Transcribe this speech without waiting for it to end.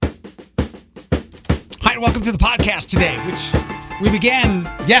welcome to the podcast today, which we began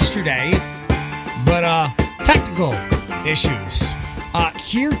yesterday, but technical issues.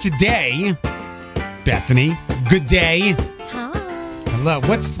 Here today, Bethany, good day. Hi. Hello.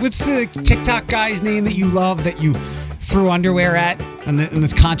 What's the TikTok guy's name that you love that you threw underwear at in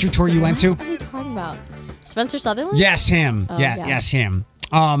this concert tour you went to? What are you talking about? Spencer Sutherland? Yes, him. Oh, Yes, him.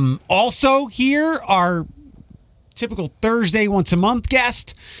 Also here, our typical Thursday once a month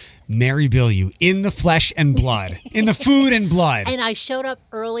guest, Mary Billieu, in the flesh and blood, in the food and blood. And I showed up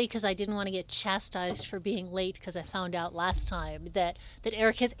early because I didn't want to get chastised for being late, because I found out last time that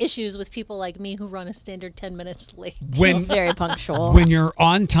Eric has issues with people like me who run a standard 10 minutes late. He's very punctual. When you're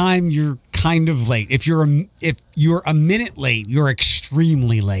on time, you're kind of late. If you're a minute late, you're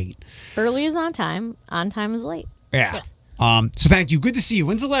extremely late. Early is on time is late. Yeah. So thank you. Good to see you.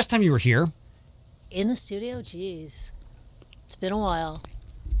 When's the last time you were here? In the studio? Jeez. It's been a while.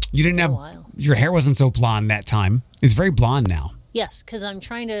 You didn't have your hair wasn't so blonde that time. It's very blonde now. Yes, because I'm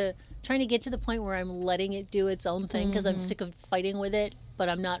trying to get to the point where I'm letting it do its own thing, because I'm sick of fighting with it, but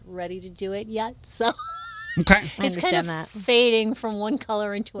I'm not ready to do it yet. So okay, it's kind of fading from one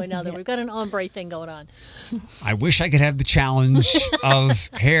color into another. Yeah. We've got an ombre thing going on. I wish I could have the challenge of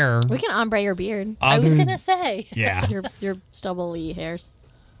hair. We can ombre your beard. I was gonna say, yeah, your stubbly hairs.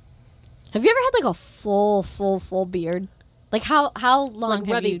 Have you ever had like a full beard? Like how long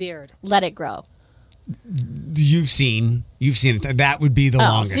have you beard. Let it grow? You've seen it. That would be the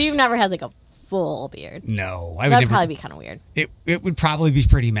longest. So you've never had like a full beard? No, that'd probably be kind of weird. It would probably be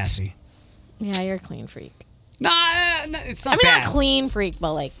pretty messy. Yeah, you're a clean freak. Nah, it's not. Not a clean freak,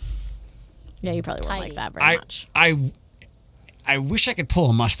 but like, yeah, you probably wouldn't like that very much. I wish I could pull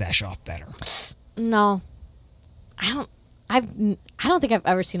a mustache off better. No, I don't think I've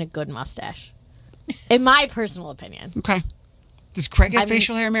ever seen a good mustache, in my personal opinion. Okay. Does Craig have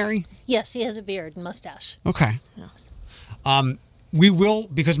facial hair, Mary? Yes, he has a beard and mustache. Okay. Yes. We will,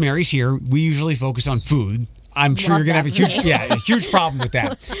 because Mary's here, we usually focus on food. I'm sure you're going to have a huge problem with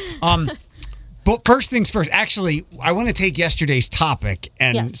that. But first things first, actually, I want to take yesterday's topic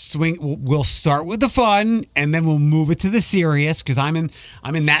and swing. We'll start with the fun, and then we'll move it to the serious, because I'm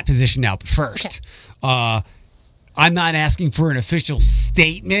in that position now. But first, I'm not asking for an official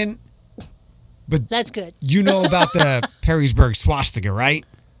statement, but that's good. You know about the Perrysburg swastika, right?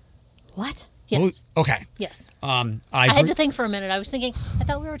 What? Yes. Well, okay. Yes. I had to think for a minute. I was thinking, I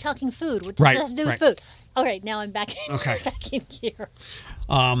thought we were talking food. What does that have to do with food? All right, now I'm back. Back in here.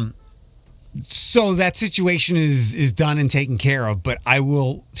 So that situation is done and taken care of, but I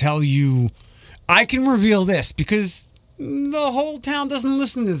will tell you, I can reveal this because the whole town doesn't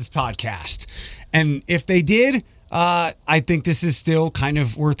listen to this podcast. And if they did, I think this is still kind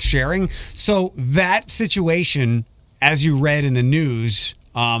of worth sharing. So that situation, as you read in the news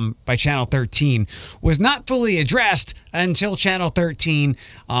by Channel 13, was not fully addressed until Channel 13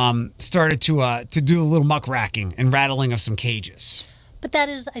 started to do a little muckraking and rattling of some cages. But that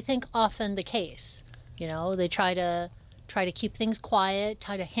is, I think, often the case. You know, they try to keep things quiet,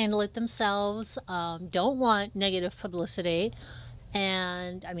 try to handle it themselves. Don't want negative publicity.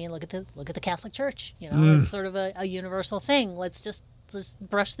 And I mean, look at the Catholic Church. You know, it's sort of a universal thing. Let's just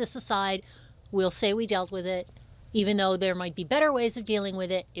brush this aside. We'll say we dealt with it, even though there might be better ways of dealing with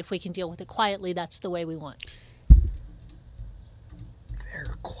it. If we can deal with it quietly, that's the way we want.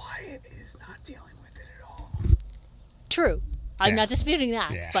 Their quiet is not dealing with it at all. True. I'm not disputing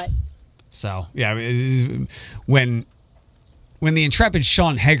that, but so when the intrepid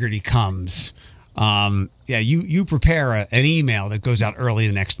Sean Hegarty comes, you prepare an email that goes out early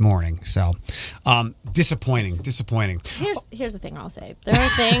the next morning. So disappointing. Here's the thing I'll say. There are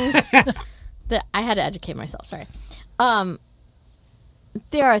things that I had to educate myself. Sorry.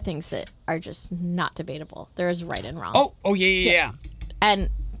 There are things that are just not debatable. There is right and wrong. Oh yeah.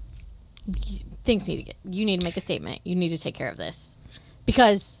 And things you need to make a statement. You need to take care of this,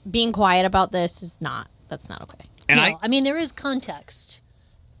 because being quiet about this that's not okay. And I mean, there is context.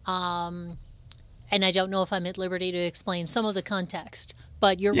 And I don't know if I'm at liberty to explain some of the context,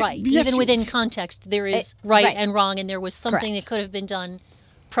 but you're right. Yes, even within context, there is right and wrong, and there was something that could have been done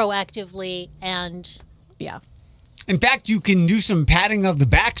proactively and In fact, you can do some patting of the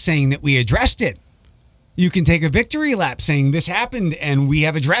back saying that we addressed it. You can take a victory lap saying this happened and we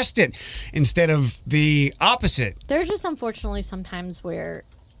have addressed it, instead of the opposite. There's just unfortunately sometimes where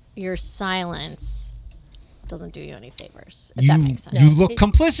your silence doesn't do you any favors, if that makes sense. You look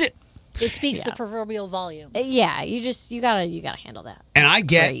complicit. It speaks the proverbial volumes. Yeah, you gotta handle that. And I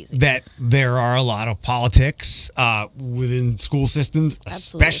get that there are a lot of politics within school systems,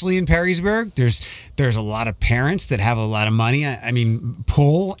 especially in Perrysburg. There's a lot of parents that have a lot of money. I mean,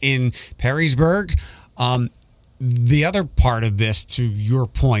 pull in Perrysburg. The other part of this, to your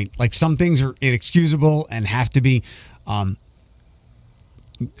point, like some things are inexcusable and have to be.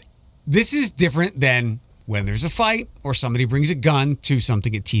 This is different than when there's a fight or somebody brings a gun to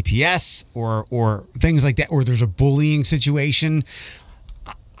something at TPS or things like that, or there's a bullying situation.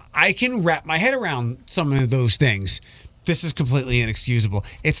 I can wrap my head around some of those things. This is completely inexcusable.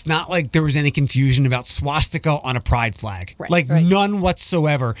 It's not like there was any confusion about swastika on a pride flag. Right, none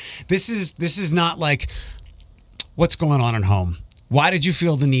whatsoever. This is not like what's going on at home. Why did you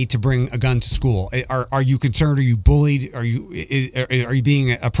feel the need to bring a gun to school? Are you concerned? Are you bullied? Are you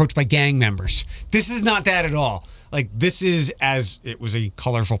being approached by gang members? This is not that at all. Like, this is, as it was a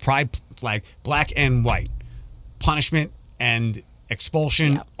colorful pride flag, black and white, punishment and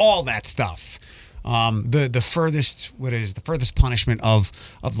expulsion, all that stuff. The furthest punishment of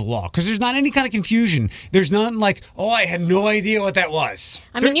the law, because there's not any kind of confusion. There's nothing like, oh, I had no idea what that was.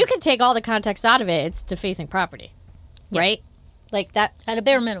 I mean, you can take all the context out of it. It's defacing property, right? Like that. At a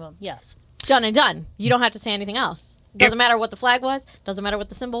bare minimum, yes. Done and done. You don't have to say anything else. Doesn't matter what the flag was. Doesn't matter what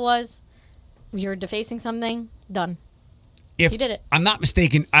the symbol was. You're defacing something. Done. If you did it. I'm not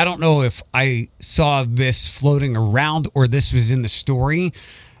mistaken, I don't know if I saw this floating around or this was in the story,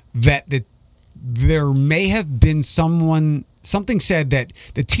 that there may have been something said that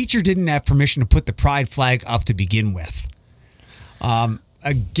the teacher didn't have permission to put the pride flag up to begin with.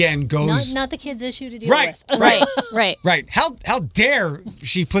 Again, goes not the kid's issue to deal with. Right. How dare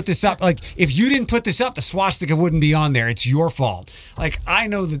she put this up? Like, if you didn't put this up, the swastika wouldn't be on there. It's your fault. Like, I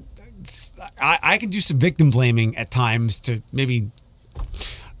know that I can do some victim blaming at times to maybe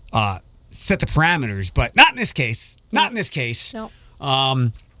set the parameters, but not in this case. Not in this case. No.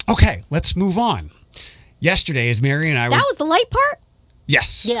 Okay, let's move on. Yesterday, as Mary and I were... That was the light part?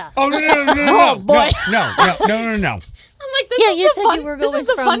 Yes. Yeah. Oh, no. Oh, boy. No. I'm like, this is you the said fun, you were this going is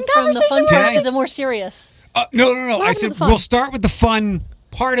the from fun the conversation fun part Today? to the more serious. No. I happened to said the fun? we'll start with the fun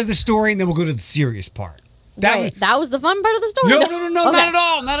part of the story, and then we'll go to the serious part. That was the fun part of the story? No, Okay. not at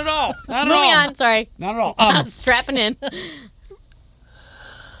all. Not at all. Moving on, sorry. Not at all. I was strapping in.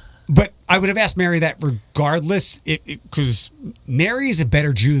 But I would have asked Mary that regardless, because Mary is a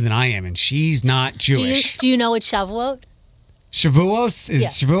better Jew than I am, and she's not Jewish. Do you know it's Shavuot? Shavuos is Yeah.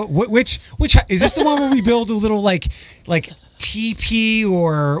 Shavuot. Which is this the one where we build a little like teepee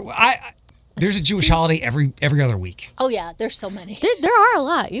or there's a Jewish holiday every other week. Oh yeah, there's so many. There are a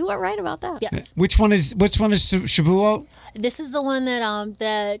lot. You were right about that. Yes. Which one is Shavuot? This is the one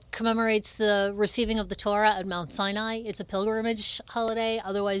that commemorates the receiving of the Torah at Mount Sinai. It's a pilgrimage holiday,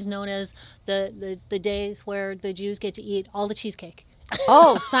 otherwise known as the days where the Jews get to eat all the cheesecake.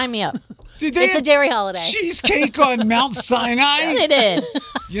 Oh, sign me up. It's a dairy holiday. Cheesecake on Mount Sinai? They did.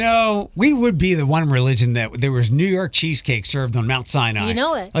 You know, we would be the one religion that there was New York cheesecake served on Mount Sinai. You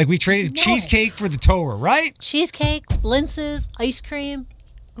know it. Like we traded cheesecake for the Torah, right? Cheesecake, linses, ice cream.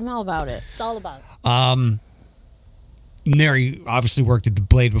 I'm all about it. It's all about it. Mary obviously worked at the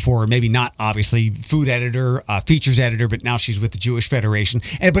Blade before, or maybe not obviously, food editor, features editor, but now she's with the Jewish Federation.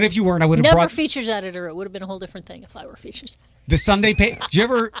 But if you weren't, I would have Never brought features editor. It would have been a whole different thing if I were features editor. the Sunday paper.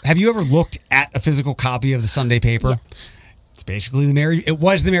 Have you ever looked at a physical copy of the Sunday paper? Yes. It's basically it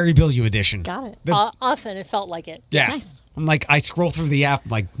was the Mary Bilyeu edition. Got it. Often it felt like it. Yes. Nice. I'm like, I scroll through the app,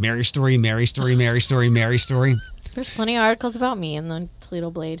 like Mary story, Mary story, Mary story, Mary story. There's plenty of articles about me in the Toledo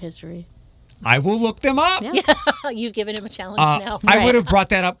Blade history. I will look them up. Yeah. You've given him a challenge now. I Right. would have brought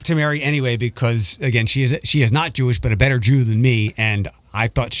that up to Mary anyway because again she is not Jewish but a better Jew than me, and I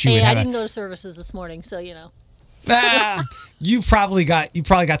thought she would Hey, I have didn't go to services this morning, so you know. you probably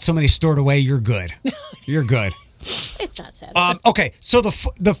got so many stored away. You're good. You're good. It's not sad. Okay, so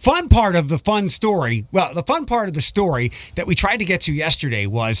the fun part of the fun story, the fun part of the story that we tried to get to yesterday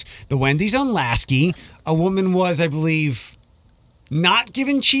was the Wendy's on Lasky. A woman was, I believe, not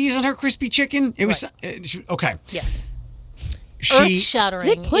given cheese on her crispy chicken. It was okay. Yes. She Earth-shattering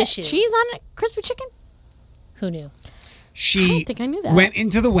Did they put issue. cheese on it? Crispy chicken? Who knew? she I don't think I knew that. went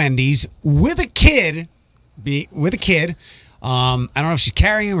into the Wendy's with a kid. I don't know if she's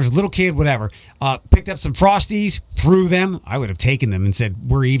carrying him or a little kid, whatever. Picked up some Frosties, threw them. I would have taken them and said,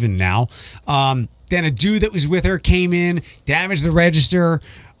 we're even now. Then a dude that was with her came in, damaged the register.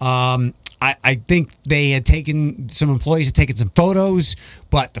 I think some employees had taken some photos,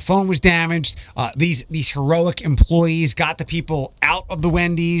 but the phone was damaged. These heroic employees got the people out of the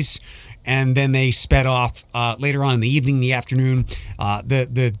Wendy's, and then they sped off. Later on in the evening, the afternoon,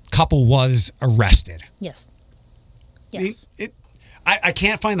 the couple was arrested. Yes. Yes. I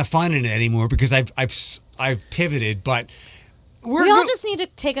can't find the fun in it anymore because I've pivoted, but We all just need to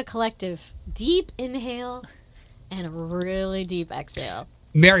take a collective deep inhale and a really deep exhale.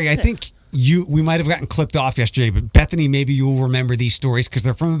 Mary, I think we might have gotten clipped off yesterday, but Bethany, maybe you will remember these stories because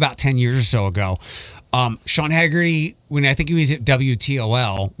they're from about 10 years or so ago. Sean Haggerty, when I think he was at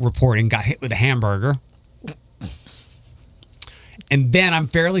WTOL reporting, got hit with a hamburger. And then I'm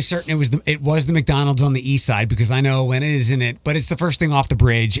fairly certain it was the McDonald's on the east side because I know when it isn't it, but it's the first thing off the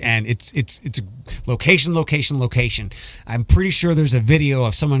bridge and it's a location. I'm pretty sure there's a video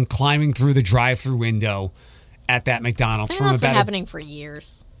of someone climbing through the drive-through window at that McDonald's from That's about been happening for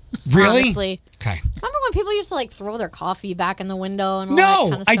years. Really? Honestly. Okay. Remember when people used to like throw their coffee back in the window and all No,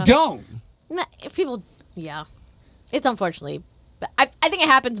 that kind of I stuff? don't. Nah, people, yeah. It's unfortunately, but I think it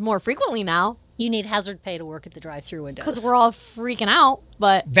happens more frequently now You need hazard pay to work at the drive-through windows. because we're all freaking out.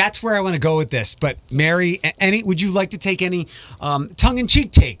 But That's where I want to go with this. But Mary, would you like to take any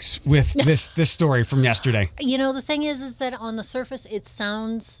tongue-in-cheek takes with this story from yesterday? You know, the thing is that on the surface, it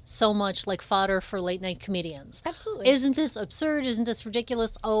sounds so much like fodder for late-night comedians. Absolutely. Isn't this absurd? Isn't this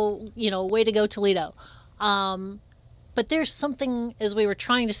ridiculous? Oh, way to go, Toledo. But there's something, as we were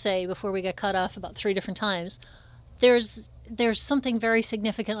trying to say before we got cut off about 3 different times, there's something very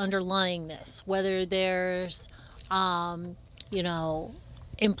significant underlying this, whether there's,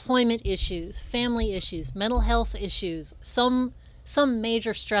 employment issues, family issues, mental health issues, some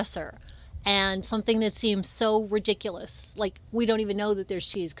major stressor, and something that seems so ridiculous. Like, we don't even know that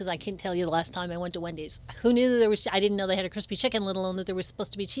there's cheese, because I can't tell you the last time I went to Wendy's. Who knew that there was, I didn't know they had a crispy chicken, let alone that there was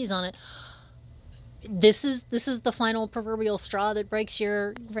supposed to be cheese on it. This is the final proverbial straw that breaks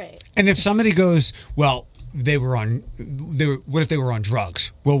your... right. And if somebody goes, well, what if they were on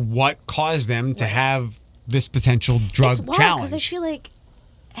drugs? Well, what caused them to have this potential drug It's wild challenge? because I feel like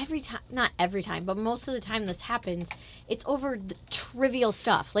not every time, but most of the time this happens, it's over the trivial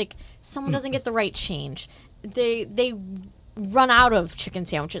stuff. Like someone doesn't get the right change. They run out of chicken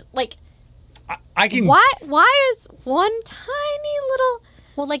sandwiches. Like I can. Why is one tiny little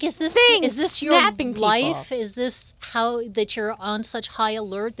Well, like, is this your snapping life? people? Is this how that you're on such high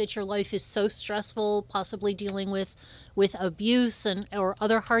alert that your life is so stressful, possibly dealing with abuse or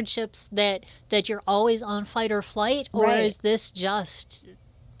other hardships that you're always on fight or flight, or Right. is this just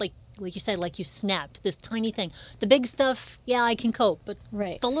like you said, like you snapped this tiny thing? The big stuff, yeah, I can cope, but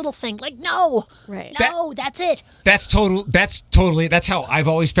Right. the little thing, like no, Right. no, that's it. That's totally. That's how I've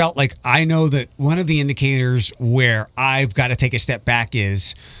always felt. Like I know that one of the indicators where I've got to take a step back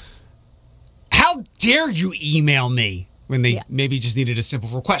is, how dare you email me when they maybe just needed a simple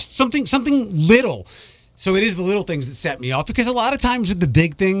request, something little. So it is the little things that set me off, because a lot of times with the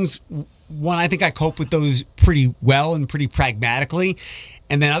big things, one, I think I cope with those pretty well and pretty pragmatically.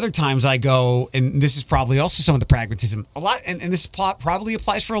 And then other times I go, and this is probably also some of the pragmatism, a lot, and this probably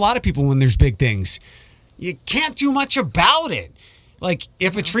applies for a lot of people when there's big things. You can't do much about it. Like,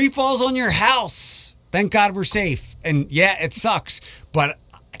 if a tree falls on your house, thank God we're safe. And yeah, it sucks, but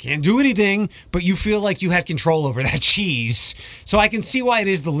I can't do anything. But you feel like you had control over that cheese. So I can see why it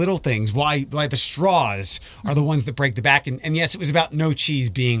is the little things, why the straws are the ones that break the back. And yes, it was about no cheese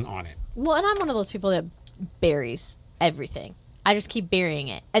being on it. Well, and I'm one of those people that buries everything. I just keep burying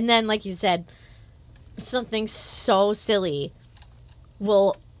it. And then, like you said, something so silly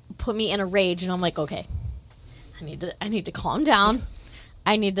will put me in a rage, and I'm like, okay, I need to calm down.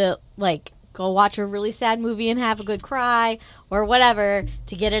 I need to, like, go watch a really sad movie and have a good cry or whatever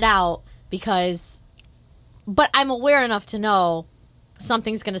to get it out, but I'm aware enough to know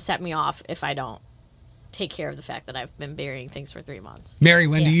something's going to set me off if I don't take care of the fact that I've been burying things for 3 months. Mary,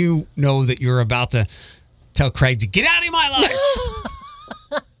 when do you know that you're about to tell Craig to get out of my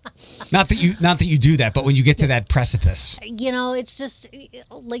life? Not that you do that, but when you get to that precipice. It's just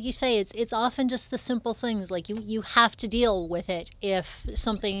like you say, it's often just the simple things. Like you have to deal with it if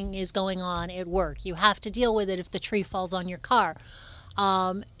something is going on at work. You have to deal with it if the tree falls on your car.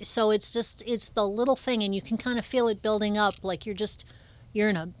 So it's the little thing, and you can kind of feel it building up. Like you're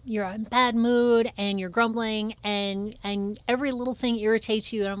in a bad mood and you're grumbling, and every little thing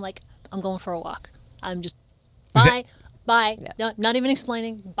irritates you. And I'm like, I'm going for a walk. I'm just bye. Yeah. No, not even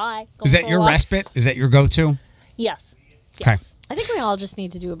explaining. Bye. Is that your respite? Is that your go-to? Yes. Okay. I think we all just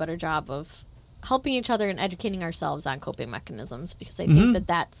need to do a better job of helping each other and educating ourselves on coping mechanisms, because I think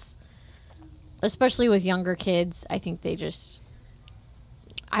that's, especially with younger kids, I think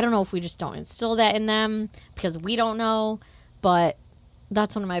I don't know if we just don't instill that in them because we don't know, but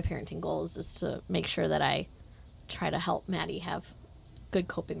that's one of my parenting goals, is to make sure that I try to help Maddie have good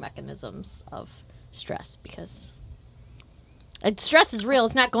coping mechanisms of stress, because stress is real.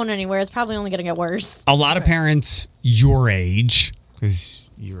 It's not going anywhere. It's probably only going to get worse. A lot of parents your age, because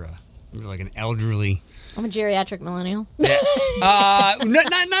you're like an elderly. I'm a geriatric millennial. Not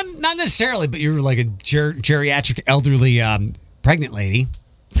necessarily, but you're like a geriatric elderly pregnant lady.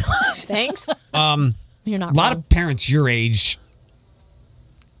 Thanks. You're not A lot wrong. of parents your age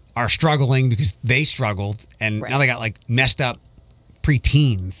are struggling because they struggled, and now they got like messed up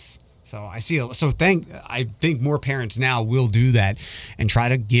preteens. So I think more parents now will do that and try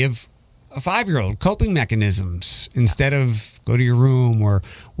to give a 5-year-old coping mechanisms instead of go to your room or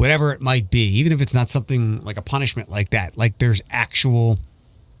whatever it might be, even if it's not something like a punishment like that. Like there's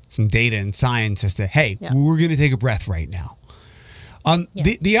some data and science as to, hey, we're going to take a breath right now.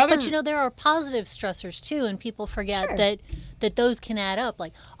 The other, but there are positive stressors too, and people forget that those can add up.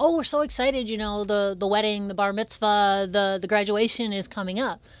 Like, oh, we're so excited, the wedding, the bar mitzvah, the graduation is coming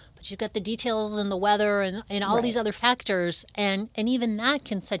up. But you've got the details and the weather and all these other factors, and even that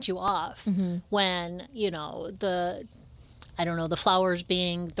can set you off when, the flowers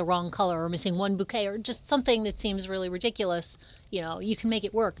being the wrong color or missing one bouquet or just something that seems really ridiculous, you can make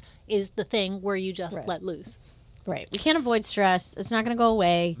it work, is the thing where you just let loose. Right. We can't avoid stress. It's not going to go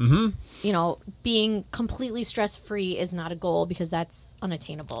away. Being completely stress-free is not a goal because that's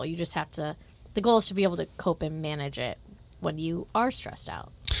unattainable. You just have to, the goal is to be able to cope and manage it when you are stressed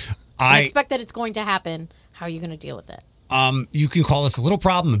out. I expect that it's going to happen. How are you going to deal with it? You can call this a little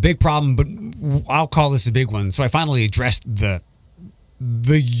problem, a big problem, but I'll call this a big one. So I finally addressed the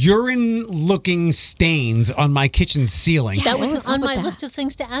urine-looking stains on my kitchen ceiling. That was on my list of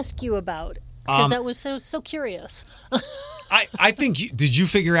things to ask you about. Because that was so curious. I think, did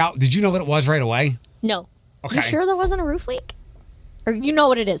you know what it was right away? No. Okay. You sure there wasn't a roof leak? Or you know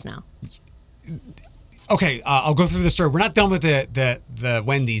what it is now? Okay, I'll go through the story. We're not done with the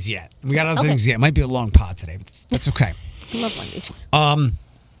Wendy's yet. We got other things yet. It might be a long pod today, but that's okay. I love Wendy's.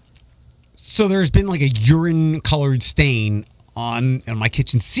 So there's been like a urine-colored stain on my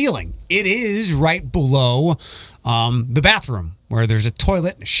kitchen ceiling. It is right below the bathroom, where there's a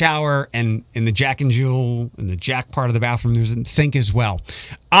toilet and a shower, and in the Jack and Jill, in the Jack part of the bathroom, there's a sink as well.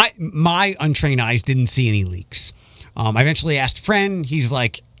 My untrained eyes didn't see any leaks. I eventually asked a friend. He's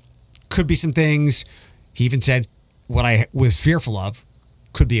like, could be some things. He even said what I was fearful of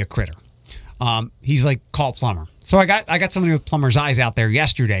could be a critter. He's like, call a plumber. So I got somebody with plumber's eyes out there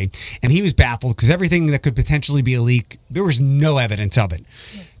yesterday, and he was baffled because everything that could potentially be a leak, there was no evidence of it.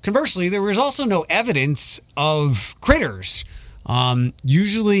 Conversely, there was also no evidence of critters.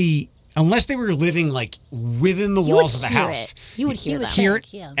 Usually, unless they were living like within the walls of the house, you would hear them. Hear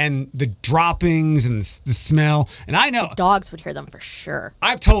it, and the droppings and the smell. And I know dogs would hear them for sure.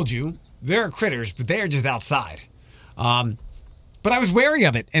 I've told you there are critters, but they are just outside. But I was wary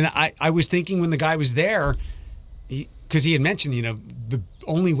of it, and I was thinking when the guy was there, because he had mentioned, the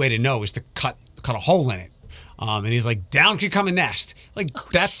only way to know is to cut a hole in it. And he's like, down could come a nest. Like,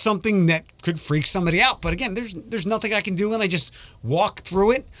 that's something that could freak somebody out. But again, there's nothing I can do, and I just walk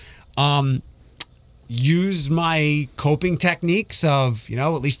through it. Use my coping techniques of,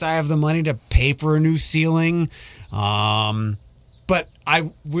 at least I have the money to pay for a new ceiling. But I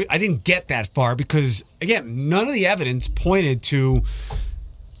didn't get that far because, again, none of the evidence pointed to...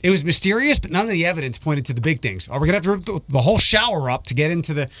 It was mysterious, but none of the evidence pointed to the big things. We're going to have to rip the whole shower up to get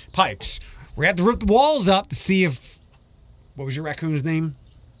into the pipes. We're going to have to rip the walls up to see if... What was your raccoon's name?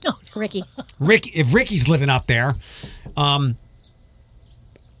 Oh, Ricky. If Ricky's living up there. And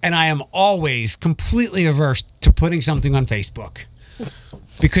I am always completely averse to putting something on Facebook.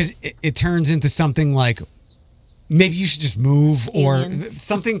 Because it turns into something like... Maybe you should just move, or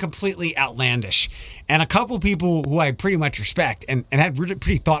something completely outlandish. And a couple people who I pretty much respect and had really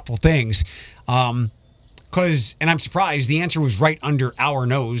pretty thoughtful things, and I'm surprised the answer was right under our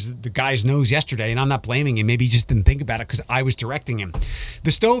nose, the guy's nose yesterday, and I'm not blaming him. Maybe he just didn't think about it because I was directing him.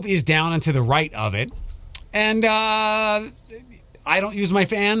 The stove is down and to the right of it, and I don't use my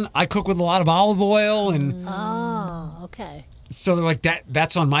fan. I cook with a lot of olive oil. And oh, okay. So they're like,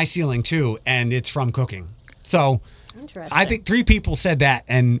 that's on my ceiling too, and it's from cooking. So I think 3 people said that,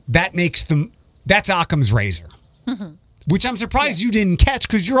 and that makes them, that's Occam's razor, which I'm surprised you didn't catch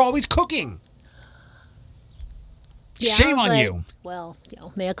because you're always cooking. Yeah, shame on you. Well,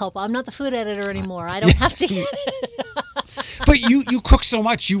 mea culpa. I'm not the food editor anymore. I don't have to get it. But you cook so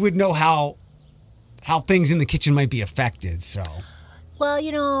much, you would know how things in the kitchen might be affected. So.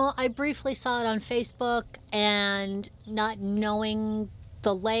 Well, I briefly saw it on Facebook, and not knowing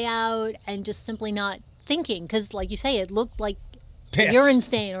the layout and just simply not thinking, because like you say, it looked like a urine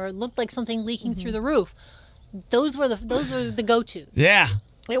stain, or it looked like something leaking through the roof. Those were the go-tos. Yeah.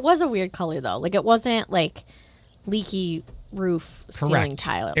 It was a weird color though. Like it wasn't like leaky roof ceiling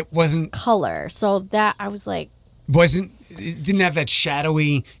tile. It wasn't color. So that I was like, it didn't have that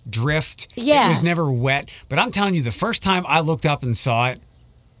shadowy drift. Yeah. It was never wet. But I'm telling you, the first time I looked up and saw it,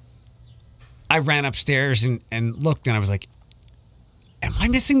 I ran upstairs and looked, and I was like, am I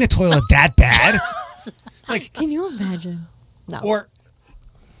missing the toilet that bad? Like, Can you imagine? No. or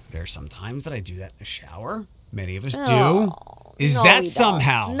there's some times that I do that in the shower. Many of us do. Oh, Is no, that we don't.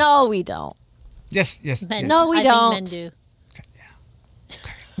 somehow? No, we don't. Yes. Men, No, we I don't. think men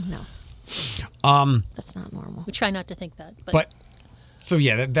do. No. That's not normal. We try not to think that. But so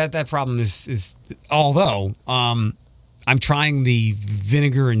yeah, that problem is although I'm trying the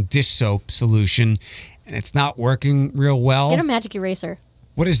vinegar and dish soap solution and it's not working real well. Get a magic eraser.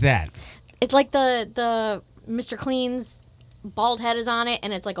 What is that? It's like the Mr. Clean's bald head is on it,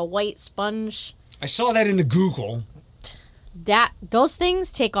 and it's like a white sponge. I saw that in the Google. Those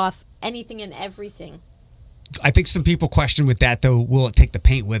things take off anything and everything. I think some people question with that though, will it take the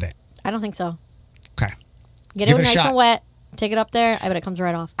paint with it? I don't think so. Okay. Get Give it it a nice shot. and wet. Take it up there. I bet it comes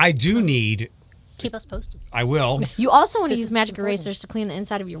right off. I do need Keep us posted. I will. You also want to This use is magic important. erasers to clean the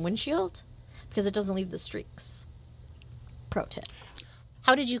inside of your windshield because it doesn't leave the streaks. Pro tip.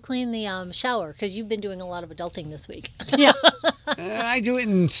 How did you clean the shower? Because you've been doing a lot of adulting this week. Yeah. I do it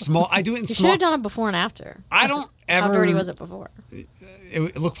in small. You should have done it before and after. I don't ever. How dirty was it before?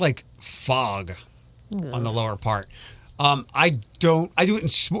 It looked like fog on the lower part. I do it in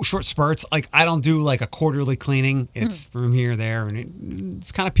short spurts. Like I don't do like a quarterly cleaning. It's from here, there, and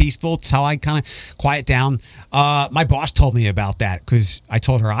it's kind of peaceful. It's how I kind of quiet down. My boss told me about that because I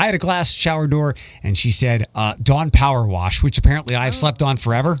told her I had a glass shower door, and she said Dawn Power Wash, which apparently I've slept on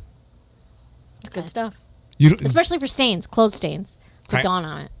forever. It's good stuff. You Especially for stains, clothes stains. With Okay. Dawn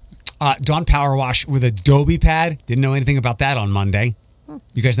on it. Dawn Power Wash with Adobe Pad. Didn't know anything about that on Monday.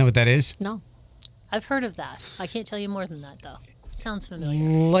 You guys know what that is? No. I've heard of that. I can't tell you more than that, though. It sounds familiar.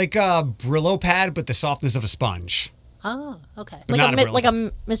 Like a Brillo pad, but the softness of a sponge. Oh, okay. But not a Brillo. Like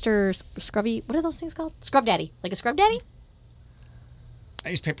a Mr. Scrubby. What are those things called? Scrub Daddy. Like a Scrub Daddy? I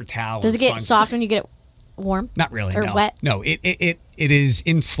use paper towel. Does it and get sponge. soft when you get it warm? Not really. Or no. wet? No, it is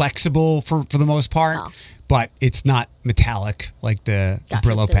inflexible for the most part, Oh. but it's not metallic like the Gotcha.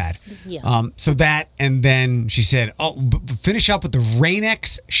 Brillo pad. Yeah. So that, and then she said, finish up with the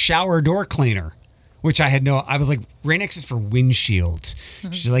Rain-X shower door cleaner, which I was like, Rain-X is for windshields.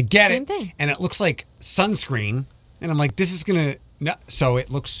 She's like, get Same it. thing. And it looks like sunscreen. And I'm like, this is going to, no. So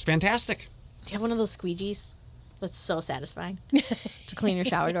it looks fantastic. Do you have one of those squeegees? That's so satisfying to clean your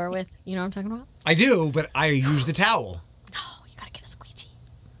shower door with. You know what I'm talking about? I do, but I use the towel. No, you gotta get a squeegee.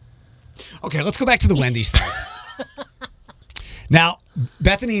 Okay, let's go back to the Wendy's thing. Now,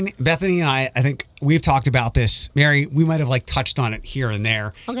 Bethany and I think we've talked about this. Mary, we might have like touched on it here and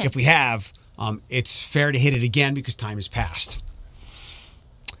there. Okay. If we have, it's fair to hit it again because time has passed.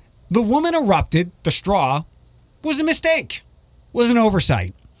 The woman erupted. The straw was a mistake. Was an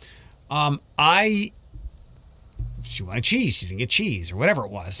oversight. She wanted cheese. She didn't get cheese or whatever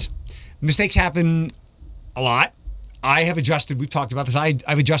it was. Mistakes happen a lot. I have adjusted. We've talked about this. I've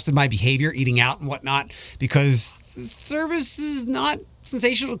adjusted my behavior, eating out and whatnot, because the service is not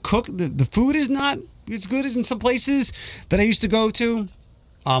sensational. Cook the food is not as good as in some places that I used to go to.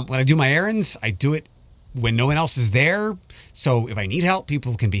 When I do my errands, I do it when no one else is there. So if I need help,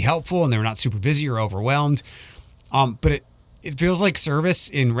 people can be helpful and they're not super busy or overwhelmed. But it feels like service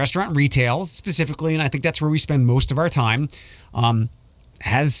in restaurant and retail specifically, and I think that's where we spend most of our time,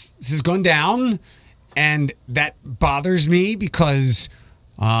 has gone down, and that bothers me because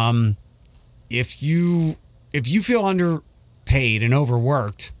if you feel underpaid and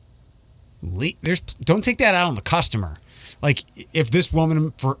overworked, don't take that out on the customer. Like if this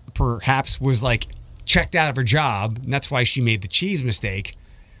woman perhaps was like checked out of her job, and that's why she made the cheese mistake.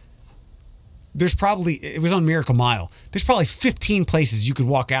 It was on Miracle Mile. There's probably 15 places you could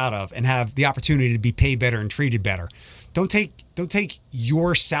walk out of and have the opportunity to be paid better and treated better. Don't take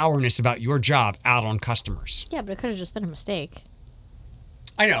your sourness about your job out on customers. Yeah, but it could have just been a mistake.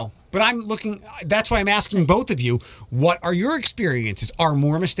 I know, but that's why I'm asking both of you, what are your experiences? Are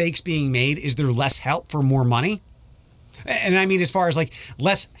more mistakes being made? Is there less help for more money? And I mean, as far as like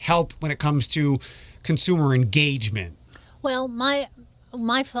less help when it comes to consumer engagement. Well, my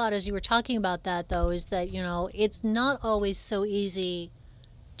thought as you were talking about that, though, is that, it's not always so easy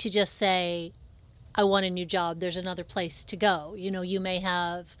to just say, I want a new job. There's another place to go. You may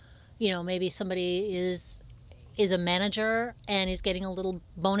have, maybe somebody is a manager and is getting a little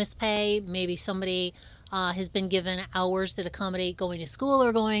bonus pay. Maybe somebody has been given hours that accommodate going to school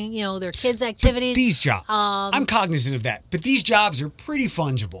or going, their kids' activities. But these jobs, I'm cognizant of that, but these jobs are pretty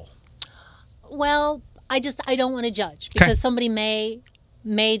fungible. Well, I don't want to judge because somebody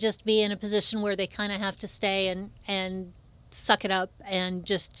may just be in a position where they kind of have to stay and suck it up and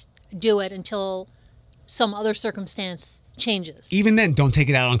just do it until some other circumstance changes. Even then, don't take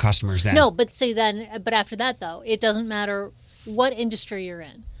it out on customers then. No, but after that, though, it doesn't matter what industry you're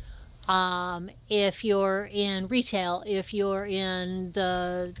in. If you're in retail, if you're in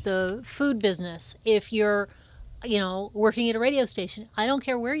the food business, if you're, working at a radio station, I don't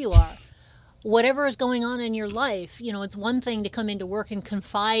care where you are. Whatever is going on in your life, it's one thing to come into work and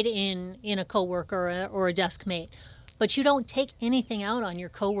confide in a coworker or a desk mate, but you don't take anything out on your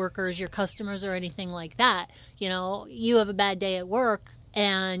coworkers, your customers, or anything like that. You have a bad day at work,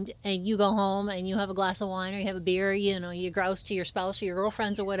 and you go home and you have a glass of wine or you have a beer, you grouse to your spouse or your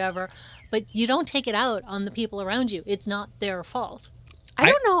girlfriends or whatever, but you don't take it out on the people around you. It's not their fault. I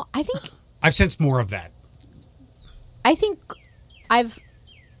don't know. I think I've sensed more of that. I think I've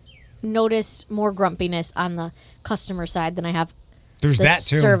noticed more grumpiness on the customer side than I have There's the that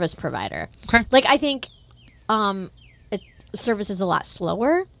too. service provider. Okay. Like, I think service is a lot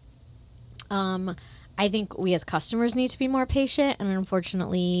slower. I think we as customers need to be more patient, and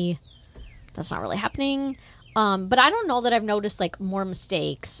unfortunately, that's not really happening. But I don't know that I've noticed like more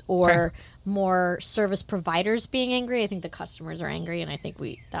mistakes or more service providers being angry. I think the customers are angry, and I think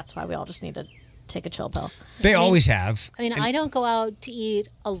that's why we all just need to take a chill pill. They always have. I don't go out to eat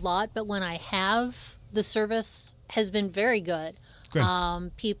a lot, but when I have, the service has been very good.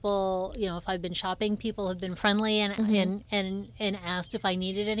 People, if I've been shopping, people have been friendly and asked if I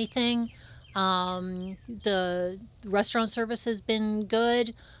needed anything. The restaurant service has been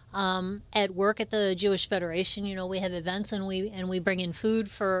good. At work at the Jewish Federation, we have events and we bring in food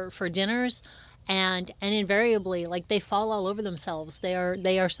for dinners, and invariably, like, they fall all over themselves. They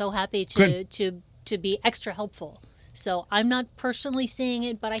are so happy to be extra helpful. So I'm not personally seeing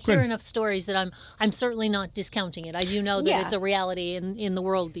it, but I hear enough stories that I'm certainly not discounting it. I do know that it's a reality in the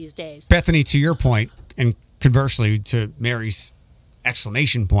world these days. Bethany, to your point, and conversely to Mary's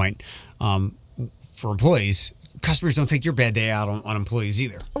exclamation point, for employees, customers don't take your bad day out on employees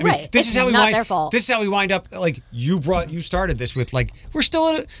either. I mean, This is their fault. This is how we wind up. Like you started this with, like, we're still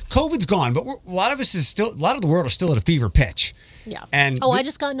at COVID's gone, but a lot of the world is still at a fever pitch. Yeah. And I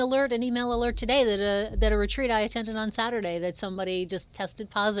just got an email alert today that a retreat I attended on Saturday that somebody just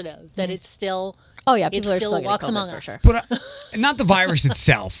tested positive. That it's still people are still walks COVID among for us. Sure. But not the virus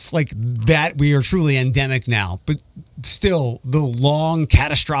itself, like that. We are truly endemic now, but still, the long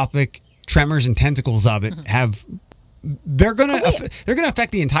catastrophic tremors and tentacles of it they're gonna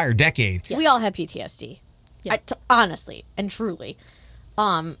affect the entire decade. We all have PTSD, honestly and truly,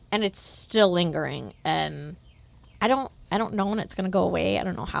 and it's still lingering. And I don't know when it's gonna go away. I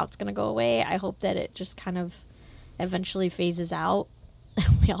don't know how it's gonna go away. I hope that it just kind of eventually phases out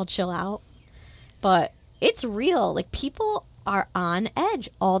and we all chill out. But it's real. Like, people are on edge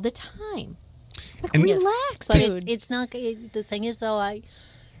all the time. Like, and relax, dude. It's not. The thing is, though,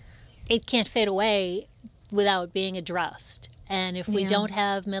 it can't fade away without being addressed. And if we don't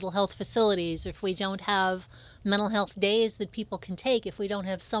have mental health facilities, if we don't have mental health days that people can take, if we don't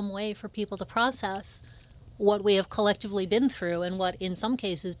have some way for people to process what we have collectively been through and what, in some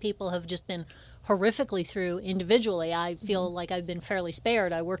cases, people have just been horrifically through individually. I feel like I've been fairly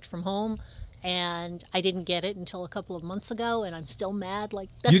spared. I worked from home, and I didn't get it until a couple of months ago, and I'm still mad. Like,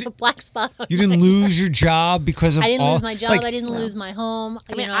 that's the black spot. You didn't lose your job because of I didn't lose my job. I didn't lose my home.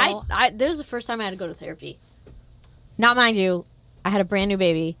 I mean, this was the first time I had to go to therapy. Now, mind you, I had a brand new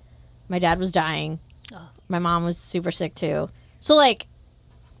baby. My dad was dying. Oh. My mom was super sick, too. So, like,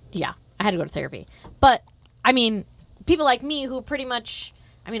 I had to go to therapy. But, I mean, people like me who pretty much,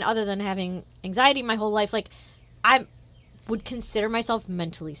 other than having anxiety my whole life, like, I would consider myself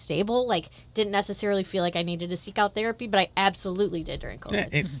mentally stable. Like, didn't necessarily feel like I needed to seek out therapy, but I absolutely did during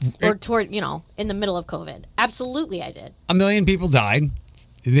COVID. In the middle of COVID. Absolutely I did. 1 million people died.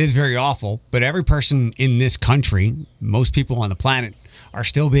 It is very awful, but every person in this country, most people on the planet, are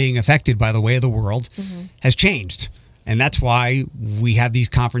still being affected by the way the world has changed. And that's why we have these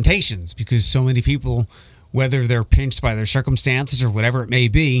confrontations, because so many people, whether they're pinched by their circumstances or whatever it may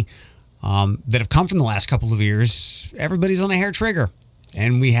be, that have come from the last couple of years, everybody's on a hair trigger.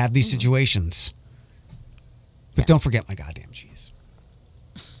 And we have these situations. But don't forget my goddamn cheese.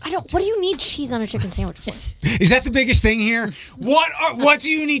 What do you need cheese on a chicken sandwich for? Is that the biggest thing here? What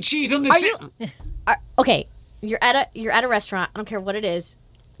do you need cheese on the okay, you're at a restaurant, I don't care what it is.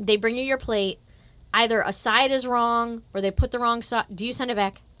 They bring you your plate. Either a side is wrong or they put the wrong sauce. Do you send it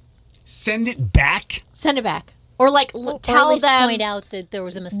back? Send it back? Send it back. Or tell or at least them, point out that there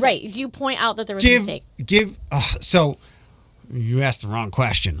was a mistake. Right. Do you point out that there was a mistake? So you asked the wrong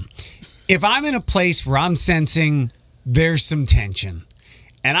question. If I'm in a place where I'm sensing there's some tension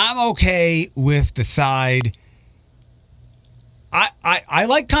and I'm okay with the side, I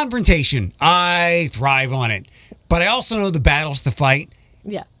like confrontation. I thrive on it. But I also know the battles to fight.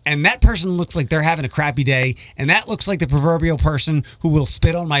 Yeah. and that person looks like they're having a crappy day, and that looks like the proverbial person who will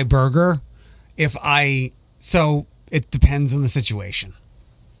spit on my burger so it depends on the situation.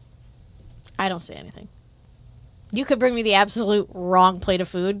 I don't say anything. You could bring me the absolute wrong plate of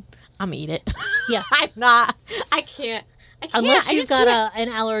food. I'm gonna eat it. Yeah. I can't. Unless you've got an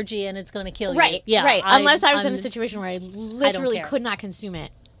allergy and it's going to kill you. Right. Yeah. Right. Unless I was in a situation where I literally care. could not consume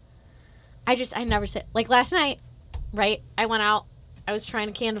it. I never said, like last night, right? I went out. I was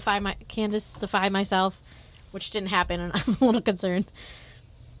trying to Candaceify myself, which didn't happen, and I'm a little concerned.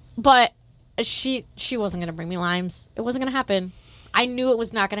 But she wasn't gonna bring me limes. It wasn't gonna happen. I knew it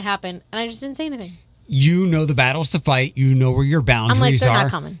was not gonna happen, and I just didn't say anything. You know the battles to fight. You know where your boundaries I'm like, they're are.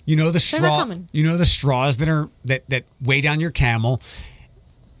 not coming. You know the They're not straw. coming. You know the straws that weigh down your camel.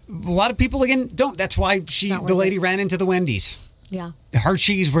 A lot of people again don't. That's why the lady ran into the Wendy's. Yeah. Her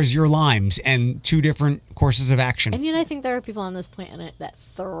cheese was your limes, and two different courses of action. And yet I think there are people on this planet that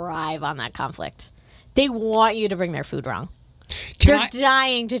thrive on that conflict. They want you to bring their food wrong. They're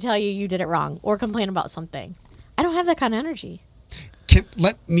dying to tell you did it wrong or complain about something. I don't have that kind of energy.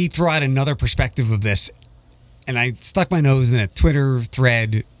 Let me throw out another perspective of this. And I stuck my nose in a Twitter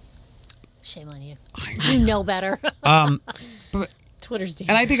thread. Shame on you. You know better. But Twitter's dangerous.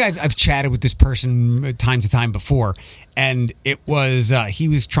 And I think I've chatted with this person time to time before, and it was he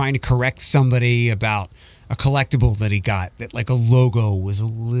was trying to correct somebody about a collectible that he got that like a logo was a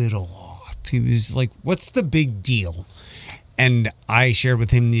little off. He was like, "What's the big deal?" And I shared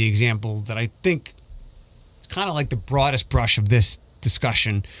with him the example that I think is kind of like the broadest brush of this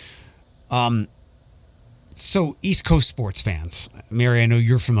discussion. So East Coast sports fans, Mary, I know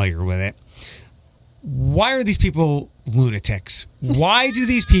you're familiar with it. Why are these people lunatics? Why do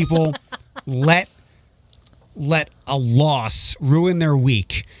these people let a loss ruin their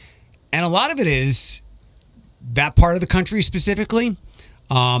week? And a lot of it is that part of the country specifically.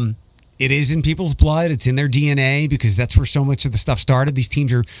 It is in people's blood. It's in their DNA because that's where so much of the stuff started. These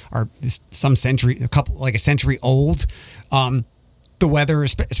teams are a century old. The weather,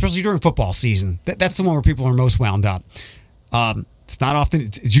 especially during football season, that's the one where people are most wound up. It's not often.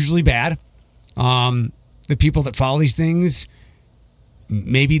 It's usually bad. The people that follow these things,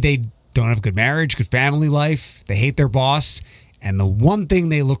 maybe they don't have a good marriage, good family life. They hate their boss. And the one thing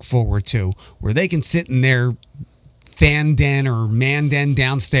they look forward to, where they can sit in their fan den or man den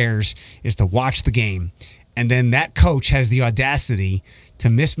downstairs, is to watch the game. And then that coach has the audacity to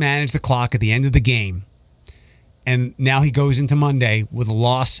mismanage the clock at the end of the game. And now he goes into Monday with a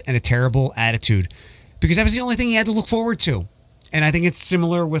loss and a terrible attitude because that was the only thing he had to look forward to. And I think it's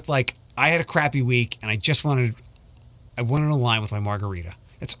similar with like, I had a crappy week and I wanted a line with my margarita.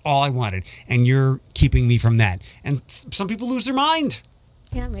 That's all I wanted. And you're keeping me from that. And some people lose their mind.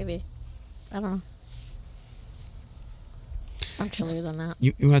 Yeah, maybe. I don't know. I'm chillier than that.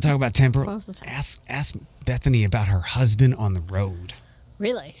 You want to talk about temper? Most of the time. Ask Bethany about her husband on the road.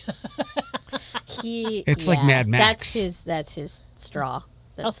 Really? It's like Mad Max. That's his straw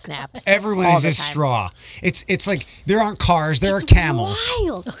that snaps. Everyone is his straw. It's like there aren't cars, there are camels.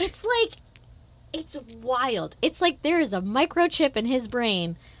 Wild. It's wild. It's like there is a microchip in his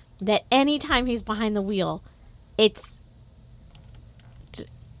brain that anytime he's behind the wheel, it's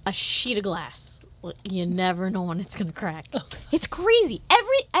a sheet of glass. You never know when it's gonna crack. It's crazy.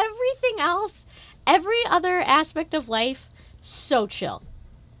 Everything else, every other aspect of life, so chill.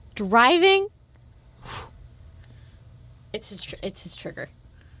 Driving, it's his trigger.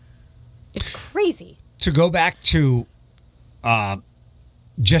 It's crazy. To go back to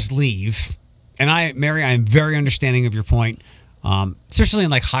just leave, and Mary, I am very understanding of your point, especially in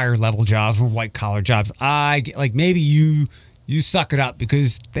like higher level jobs or white collar jobs. I like maybe you suck it up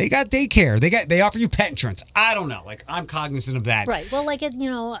because they got daycare, they offer you pet insurance. I don't know, like I'm cognizant of that. Right. Well, like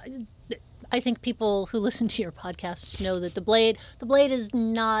I think people who listen to your podcast know that the blade is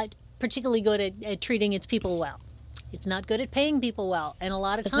not particularly good at treating its people well. It's not good at paying people well, and a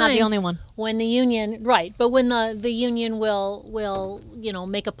lot of times, it's not the only one. When the union, right? But when the union will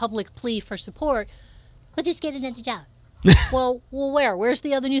make a public plea for support, let's just get another job. well, where's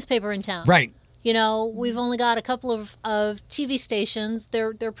the other newspaper in town? Right. We've only got a couple of TV stations.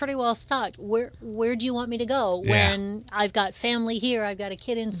 They're pretty well stocked. Where do you want me to go when I've got family here? I've got a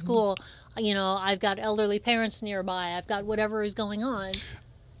kid in school. I've got elderly parents nearby. I've got whatever is going on.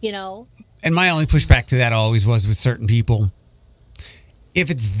 And my only pushback to that always was with certain people,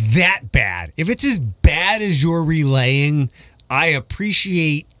 if it's that bad, if it's as bad as you're relaying, I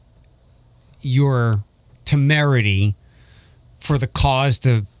appreciate your temerity for the cause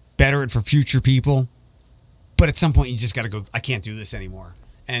to better it for future people. But at some point, you just got to go, I can't do this anymore.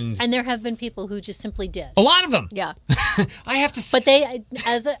 And there have been people who just simply did. a lot of them. Yeah. I have to say. But they,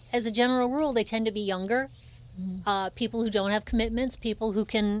 as a general rule, they tend to be younger. People who don't have commitments, people who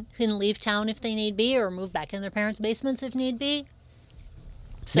can leave town if they need be, or move back in their parents' basements if need be.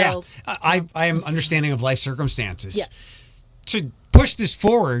 So, I am understanding of life circumstances. yes. To push this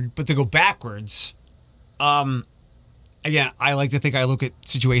forward, but to go backwards, again, I like to think I look at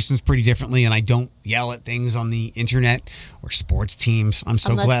situations pretty differently, and I don't yell at things on the internet or sports teams. I'm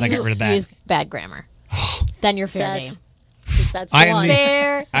so Unless glad I you got rid of that. use bad grammar. Then you're fair That's- game. That's the I am one. the-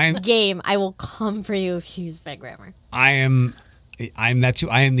 Fair I'm- game. I will come for you if you use bad grammar. I'm that too.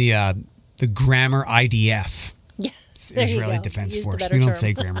 I am the grammar IDF. Yeah, there you Israeli go. Defense Used a Force. better We don't term.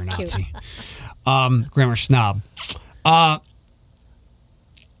 say grammar Cute. Nazi. Grammar snob.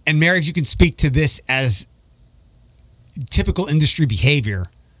 And Marys, you can speak to this as typical industry behavior.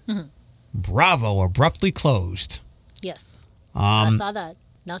 Mm-hmm. Bravo abruptly closed. Yes, I saw that.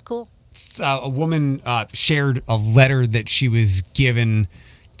 Not cool. A woman shared a letter that she was given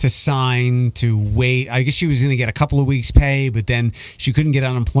to sign to wait. I guess she was going to get a couple of weeks' pay, but then she couldn't get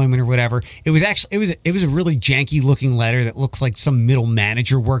unemployment or whatever. It was actually it was a really janky looking letter that looks like some middle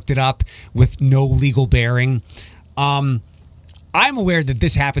manager worked it up with no legal bearing. I'm aware that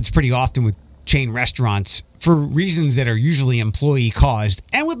this happens pretty often with chain restaurants for reasons that are usually employee caused,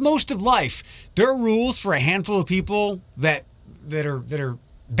 and with most of life, there are rules for a handful of people that are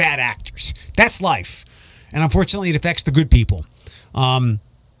bad actors. That's life, and unfortunately, it affects the good people.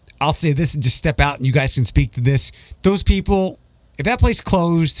 I'll say this and just step out, and you guys can speak to this. Those people, if that place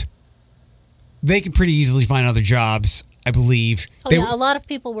closed, they can pretty easily find other jobs, I believe. A lot of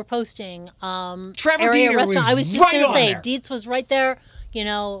people were posting. Trevor area Dieter restaurant. was I was just right going to on say, there. Dietz was right there. You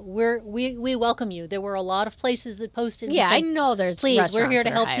know, we welcome you. There were a lot of places that posted. and Yeah, said, I know there's Please, we're here restaurants to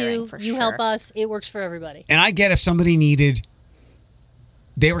that are help hiring, you. for You sure. help us. It works for everybody. And I get if somebody needed,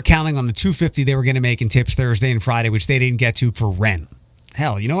 they were counting on the $250 they were going to make in tips Thursday and Friday, which they didn't get to for rent.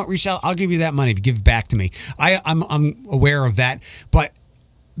 Hell, you know what, Rachel? I'll give you that money if you give it back to me. I'm aware of that, but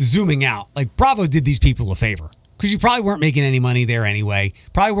zooming out, like Bravo did these people a favor because you probably weren't making any money there anyway.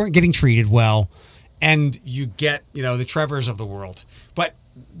 Probably weren't getting treated well, and you get the Trevors of the world. But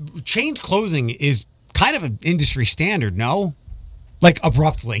chains closing is kind of an industry standard, no? Like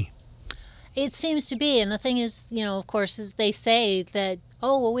abruptly. It seems to be, and the thing is, of course, is they say that,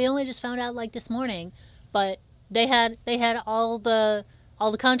 oh, well, we only just found out like this morning, but they had all the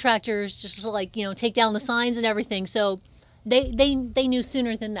contractors just like take down the signs and everything, so they knew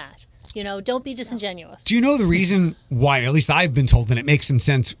sooner than that. Don't be disingenuous. Do you know the reason why, at least I've been told, and it makes some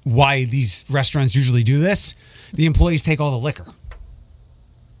sense, why these restaurants usually do this? The employees take all the liquor.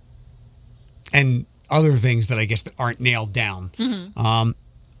 And other things that I guess that aren't nailed down. Mm-hmm. I mean,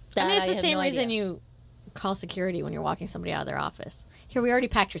 it's the have same no reason idea. you call security when you're walking somebody out of their office. Here, we already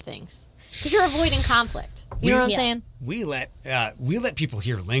packed your things. Because you're avoiding conflict. You know what I'm Yeah. saying? We let people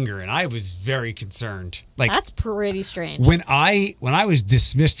here linger, and I was very concerned. Like That's pretty strange. when I was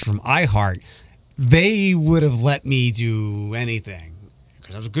dismissed from iHeart, they would have let me do anything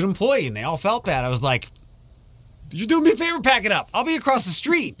because I was a good employee, and they all felt bad. I was like, "You're doing me a favor, pack it up. I'll be across the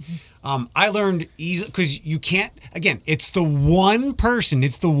street." I learned easily because you can't. Again, it's the one person,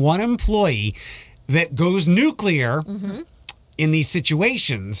 it's the one employee that goes nuclear in these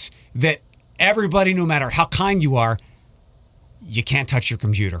situations that everybody, no matter how kind you are, you can't touch your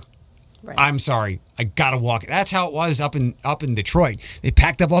computer. Right. I'm sorry, I gotta walk. That's how it was up in Detroit. They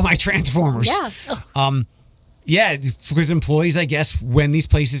packed up all my transformers. Yeah. Yeah, because employees, I guess, when these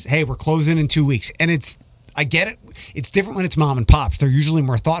places, hey, we're closing in 2 weeks, and I get it. It's different when it's mom and pops. They're usually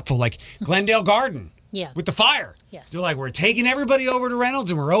more thoughtful, like Glendale Garden. Yeah. With the fire. Yes. They're like, we're taking everybody over to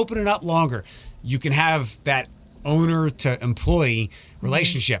Reynolds and we're opening up longer. You can have that owner to employee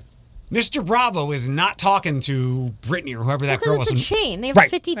relationship. Mr. Bravo is not talking to Brittany or whoever that girl was. Because it's a chain. They have Right.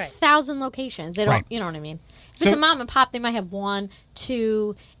 50,000 locations. They don't, Right. you know what I mean? If So- it's a mom and pop, they might have 1,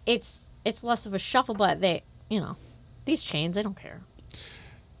 2. It's less of a shuffle, but they, these chains, they don't care.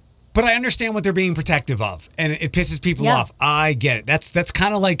 But I understand what they're being protective of, and it pisses people Yeah. off. I get it. That's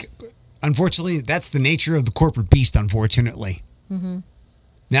kind of like, unfortunately, that's the nature of the corporate beast, unfortunately. Mm-hmm.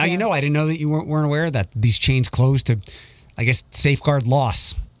 Now, Yeah. I didn't know that you weren't aware of that. These chains closed to, I guess, safeguard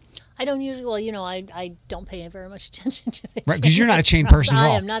loss. I don't usually, I don't pay very much attention to this. Right, 'cause you're not a chain person at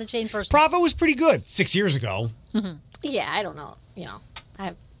all. I am not a chain person. Bravo was pretty good 6 years ago. Yeah, I don't know.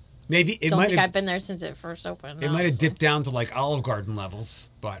 I Maybe it don't might think I've have been there since it first opened. it might have honestly. dipped down to like Olive Garden levels,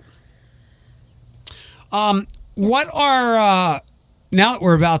 but what are now that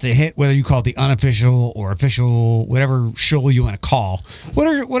we're about to hit, whether you call it the unofficial or official, whatever show you want to call, what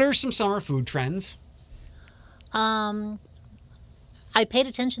are some summer food trends? I paid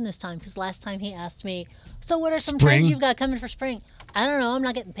attention this time because last time he asked me, so what are some Spring? trends you've got coming for spring? I don't know. I'm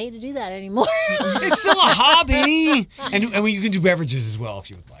not getting paid to do that anymore. It's still a hobby. And you can do beverages as well if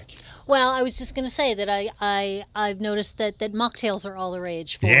you would like. Well, I was just going to say that I've noticed that mocktails are all the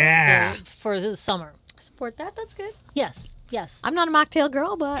rage for the summer. I support that. That's good. Yes. I'm not a mocktail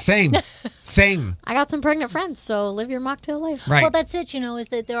girl, but Same. I got some pregnant friends, so live your mocktail life. Right. Well, that's it, is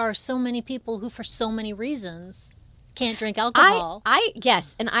that there are so many people who, for so many reasons, can't drink alcohol.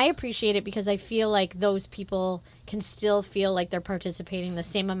 Yes, and I appreciate it because I feel like those people can still feel like they're participating the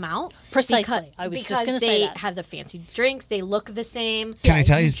same amount. Precisely. I was just going to say that. Because they have the fancy drinks, they look the same. Can I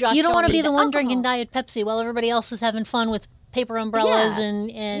tell you? You don't want to be the one alcohol. drinking Diet Pepsi while everybody else is having fun with paper umbrellas and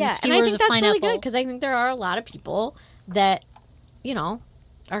skewers of pineapple. And I think that's really good because I think there are a lot of people that,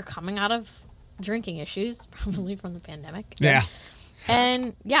 are coming out of drinking issues, probably from the pandemic. Yeah.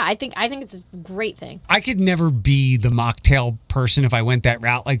 And I think it's a great thing. I could never be the mocktail person if I went that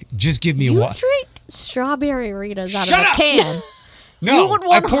route. Like, just give me a water. You drink strawberry Ritas out Shut of a up! can. No, You would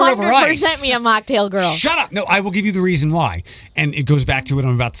I pour it over ice. 100% be a mocktail girl. Shut up. No, I will give you the reason why. And it goes back to what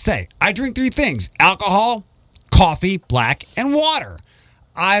I'm about to say. I drink 3 things: alcohol, coffee, black, and water.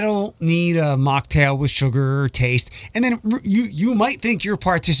 I don't need a mocktail with sugar or taste. And then you might think you're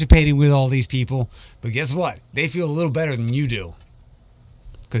participating with all these people, but guess what? They feel a little better than you do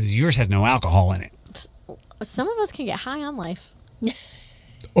because yours has no alcohol in it. Some of us can get high on life.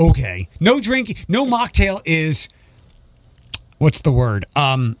 Okay. No drinking. No mocktail is, what's the word?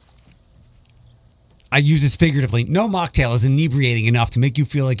 I use this figuratively. No mocktail is inebriating enough to make you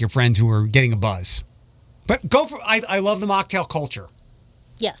feel like your friends who are getting a buzz. But I love the mocktail culture.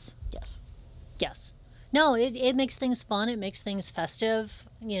 Yes. No, it makes things fun. It makes things festive,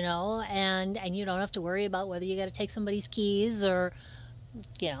 and you don't have to worry about whether you got to take somebody's keys or,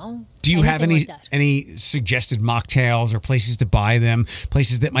 Do you have like any suggested mocktails or places to buy them?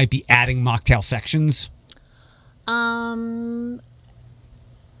 Places that might be adding mocktail sections?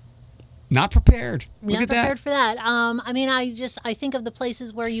 Not prepared. Look Not at prepared that. for that. I think of the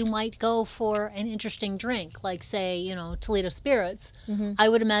places where you might go for an interesting drink, like say, Toledo Spirits. Mm-hmm. I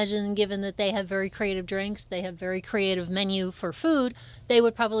would imagine, given that they have very creative drinks, they have very creative menu for food, they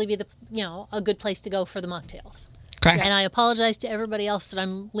would probably be a good place to go for the mocktails. Okay. And I apologize to everybody else that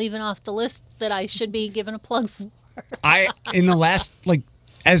I'm leaving off the list that I should be given a plug for. In the last,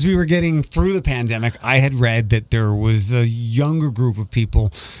 as we were getting through the pandemic, I had read that there was a younger group of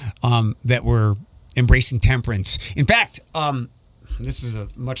people that were embracing temperance. In fact, this is a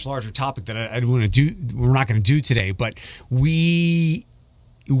much larger topic that I want to do. We're not going to do today, but we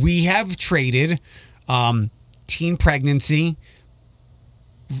have traded teen pregnancy,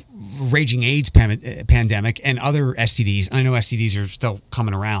 raging AIDS pandemic, and other STDs. I know STDs are still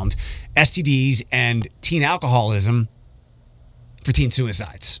coming around. STDs and teen alcoholism for teen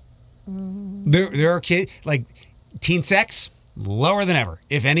suicides. There are kids, teen sex, lower than ever,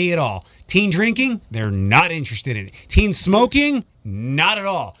 if any at all. Teen drinking, they're not interested in it. Teen smoking, not at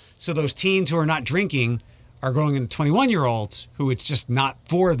all. So those teens who are not drinking are growing into 21-year-olds who it's just not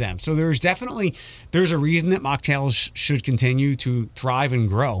for them. So there's a reason that mocktails should continue to thrive and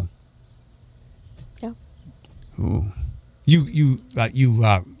grow. Yeah. Ooh. You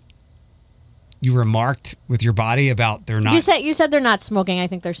remarked with your body about they're not. You said they're not smoking. I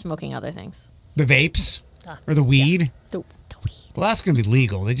think they're smoking other things. The vapes or the weed. Yeah. The weed. Well, that's going to be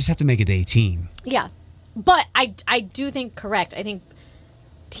legal. They just have to make it to 18. Yeah, but I do think correct. I think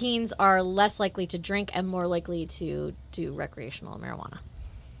teens are less likely to drink and more likely to do recreational marijuana.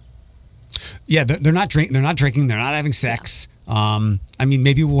 Yeah, they're not drinking. They're not drinking. They're not having sex. Yeah.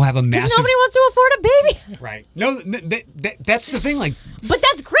 Maybe we'll have a massive. Because nobody wants to afford a baby. Right. No, that's the thing. But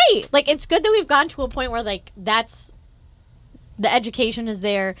that's great. It's good that we've gotten to a point where that's the education is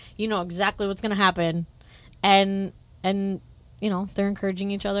there. You know exactly what's going to happen, and they're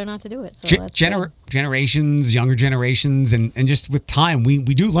encouraging each other not to do it. So that's generations, younger generations, and just with time, we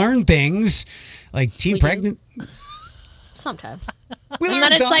do learn things like teen pregnant. Sometimes. And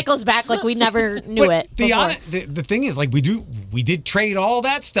then it cycles back like we never knew it. The thing is, we did trade all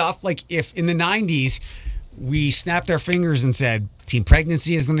that stuff. If in the 90s we snapped our fingers and said teen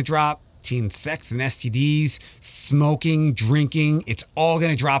pregnancy is going to drop, teen sex and STDs, smoking, drinking, it's all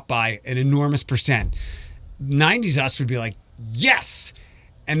going to drop by an enormous percent. 90s us would be like, yes.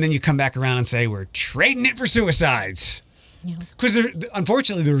 And then you come back around and say, we're trading it for suicides. Because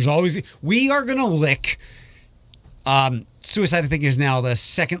unfortunately, we are going to lick. Suicide, I think, is now the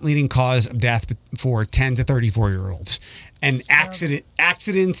second leading cause of death for 10 to 34-year-olds. And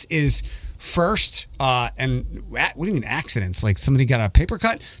accidents is first. And what do you mean accidents? Like somebody got a paper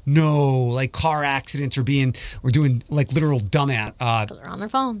cut? No, like car accidents or doing like literal dumbass. They're on their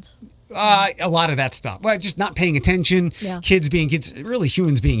phones. A lot of that stuff. Well, just not paying attention. Yeah. Kids being kids. Really,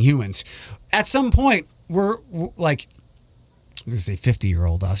 humans being humans. At some point, we're like, I was going to say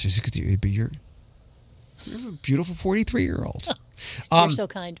 50-year-old us or 60, but you're a beautiful 43-year-old. You're so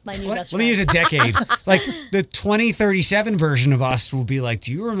kind. My new best Let friend. me use a decade. Like the 2037 version of us will be like,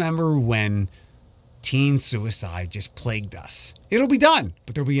 do you remember when teen suicide just plagued us? It'll be done,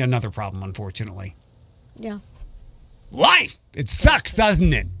 but there'll be another problem, unfortunately. Yeah. Life. It sucks,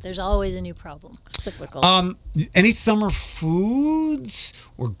 doesn't it? There's always a new problem. Cyclical. Any summer foods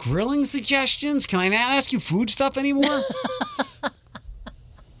or grilling suggestions? Can I not ask you food stuff anymore?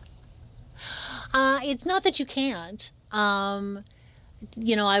 It's not that you can't. I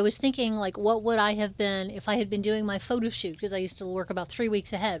was thinking, like, what would I have been if I had been doing my photo shoot? Because I used to work about 3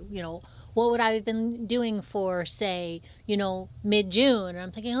 weeks ahead. What would I have been doing for, say, mid-June? And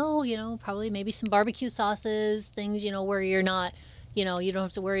I'm thinking, probably maybe some barbecue sauces, things, where you're not, you don't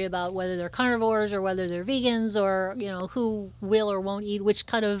have to worry about whether they're carnivores or whether they're vegans or, who will or won't eat which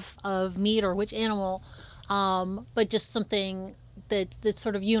cut of meat or which animal. But just something that's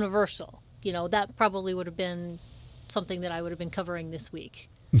sort of universal. That probably would have been something that I would have been covering this week.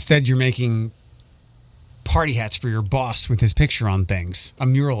 Instead, you're making party hats for your boss with his picture on things. A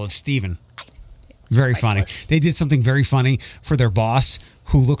mural of Steven. Very funny. They did something very funny for their boss,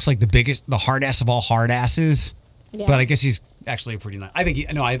 who looks like the hard ass of all hard asses. Yeah. But I guess he's actually a pretty nice. I think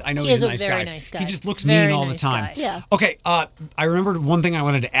I know he's a very nice guy. He just looks mean all the time. Guy. Yeah. Okay. I remembered one thing I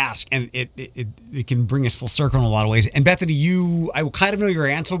wanted to ask, and it can bring us full circle in a lot of ways. And Bethany, I will kind of know your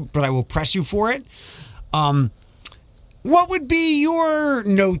answer, but I will press you for it. What would be your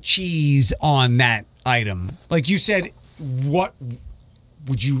no cheese on that item? Like you said, what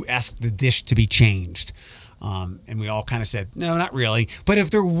would you ask the dish to be changed? And we all kind of said, no, not really. But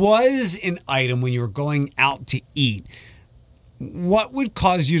if there was an item when you were going out to eat, what would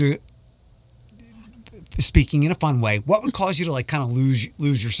cause you to, speaking in a fun way, what would cause you to like kind of lose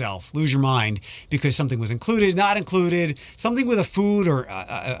yourself, lose your mind because something was included, not included, something with a food or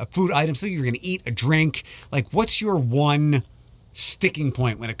a food item, something you're going to eat, a drink? Like, what's your one sticking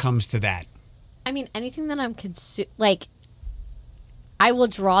point when it comes to that? I mean, anything that I'm like, I will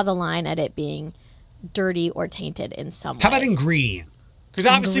draw the line at it being dirty or tainted in some way. How about ingredient? Because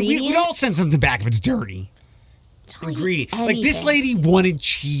obviously we'd all send something back if it's dirty. Ingredient. Like this lady wanted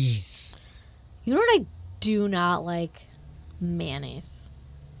cheese. You know what I do not like? Mayonnaise.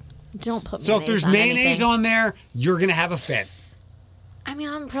 Don't put mayonnaise on So if there's mayonnaise on there, you're going to have a fit. I mean,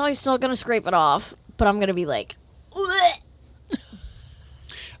 I'm probably still going to scrape it off, but I'm going to be like,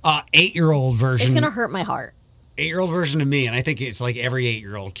 8-year-old version. It's going to hurt my heart. 8-year-old version of me, and I think it's like every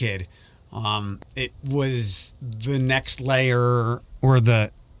 8-year-old kid. It was the next layer or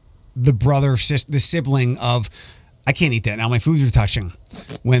the brother, the sibling of, I can't eat that now. My foods are touching.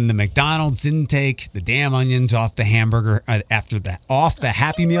 When the McDonald's didn't take the damn onions off the hamburger off the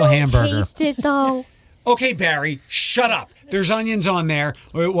Happy Meal hamburger. Taste it though. Okay, Barry, shut up. There's onions on there.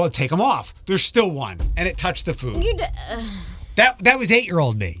 Well, take them off. There's still one, and it touched the food. That was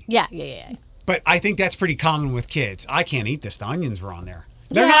 8-year-old me. Yeah. But I think that's pretty common with kids. I can't eat this. The onions were on there.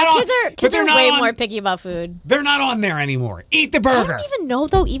 Kids are way more picky about food. They're not on there anymore. Eat the burger. I don't even know,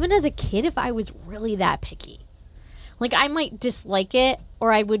 though, even as a kid, if I was really that picky. Like, I might dislike it,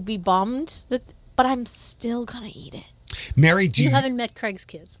 or I would be bummed, but I'm still going to eat it. Mary, you haven't met Craig's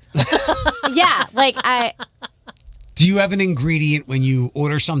kids. Yeah, like, Do you have an ingredient when you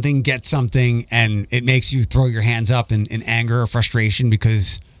order something, get something, and it makes you throw your hands up in anger or frustration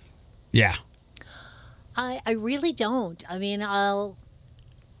because, yeah. I really don't. I mean, I'll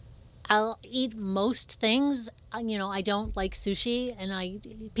eat most things. I don't like sushi,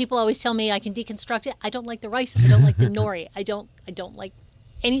 and people always tell me I can deconstruct it. I don't like the rice. I don't like the nori. I don't like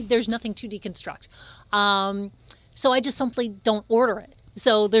any. There's nothing to deconstruct. So I just simply don't order it.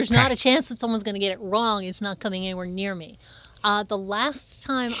 So there's not a chance that someone's going to get it wrong. It's not coming anywhere near me. The last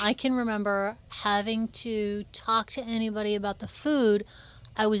time I can remember having to talk to anybody about the food,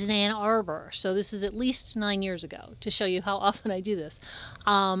 I was in Ann Arbor. So this is at least 9 years ago, to show you how often I do this.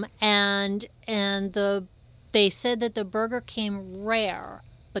 They said that the burger came rare,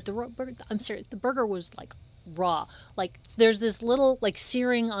 but I'm serious, the burger was like raw. Like there's this little like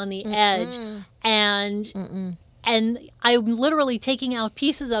searing on the edge, and and I'm literally taking out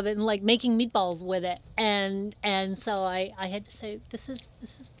pieces of it and like making meatballs with it, and so I had to say this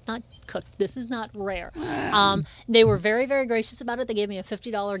is not cooked, this is not rare. They were very, very gracious about it. They gave me a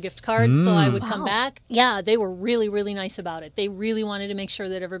 $50 gift card so I would come back. Yeah, they were really, really nice about it. They really wanted to make sure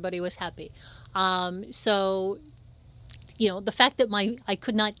that everybody was happy. So, the fact that I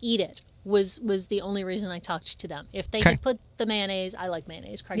could not eat it was the only reason I talked to them. If they had put the mayonnaise, I like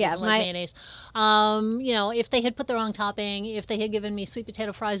mayonnaise. Craig doesn't like mayonnaise. If they had put the wrong topping, if they had given me sweet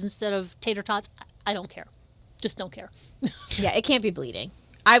potato fries instead of tater tots, I don't care. Just don't care. Yeah, it can't be bleeding.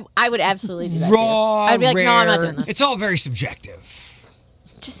 I would absolutely do that Raw, too. I'd be like, rare. no, I'm not doing this. It's all very subjective.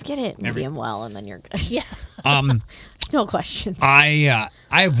 Just get it medium well, and then you're good. Yeah. No questions. I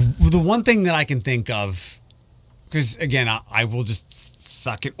have the one thing that I can think of, because again, I will just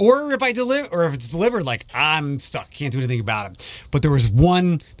suck it, or if it's delivered, like I'm stuck, can't do anything about it. But there's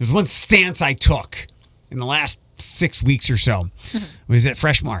one stance I took in the last 6 weeks or so. It was at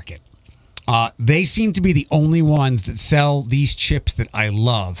Fresh Market. They seem to be the only ones that sell these chips that I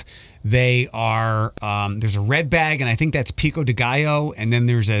love. They are there's a red bag, and I think that's pico de gallo, and then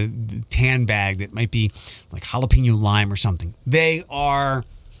there's a tan bag that might be like jalapeno lime or something. They're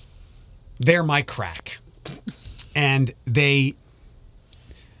my crack, and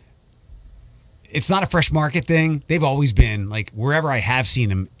it's not a Fresh Market thing. They've always been like wherever I have seen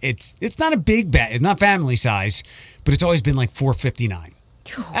them. It's not a big bag. It's not family size, but it's always been like $4.59.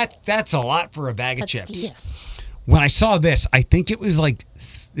 That's a lot for a bag of chips. Yes. When I saw this, I think it was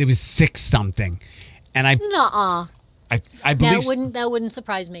 6 something, and I believe that wouldn't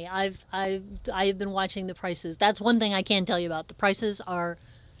surprise me. I've been watching the prices. That's one thing I can tell you about. The prices are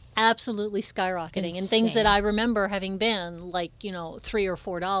absolutely skyrocketing, and things that I remember having been like $3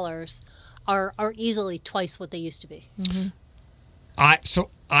 or $4 are easily twice what they used to be. Mm-hmm. So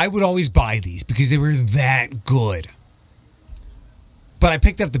I would always buy these because they were that good. But I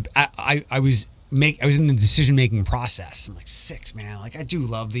picked up I was in the decision making process. I'm like 6, man. Like I do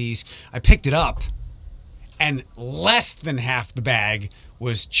love these. I picked it up, and less than half the bag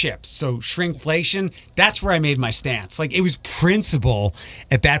was chips. So shrinkflation. That's where I made my stance. Like it was principle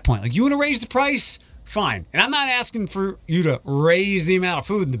at that point. Like you want to raise the price, fine. And I'm not asking for you to raise the amount of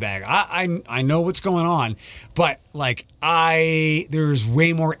food in the bag. I know what's going on, but like there's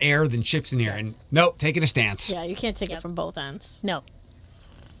way more air than chips in here. Yes. And nope, taking a stance. Yeah, you can't take it from both ends. No.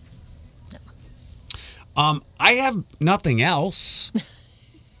 I have nothing else.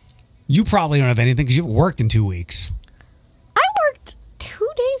 You probably don't have anything because you haven't worked in 2 weeks. I worked 2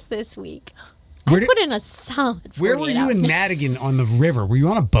 days this week. I put in a solid 48 Where were you in Madigan on the river? Were you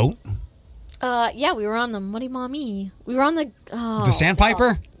on a boat? Yeah, we were on the Muddy Mommy. We were on the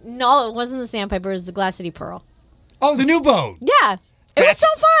Sandpiper? No, it wasn't the Sandpiper. It was the Glass City Pearl. Oh, the new boat. Yeah. It was so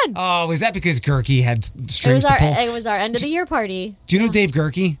fun. Oh, was that because Gerke had strings to pull? It was our end of the year party. Do you know Dave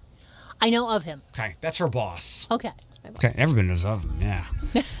Gerke? I know of him. Okay, that's her boss. Okay, everybody knows of him. Yeah,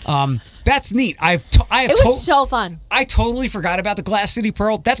 that's neat. It was so fun. I totally forgot about the Glass City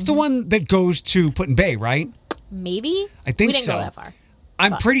Pearl. That's the one that goes to Put in Bay, right? Maybe. I think we didn't so. go that far.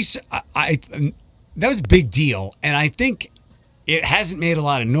 I'm pretty. That was a big deal, and I think it hasn't made a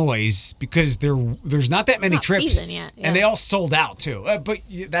lot of noise because there's not that many trips, season yet. Yeah. And they all sold out too. But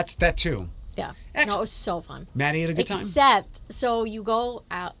that's that too. Yeah. Excellent. No, it was so fun. Maddie had a good time. Except, so you go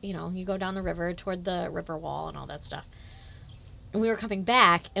out, you go down the river toward the river wall and all that stuff. And we were coming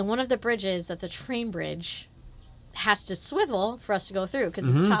back, and one of the bridges, that's a train bridge, has to swivel for us to go through because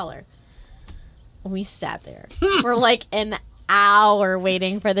it's taller. And we sat there for like an hour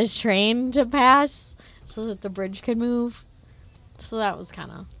waiting for this train to pass so that the bridge could move. So that wasn't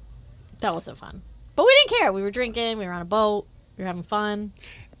fun. But we didn't care. We were drinking, we were on a boat, we were having fun.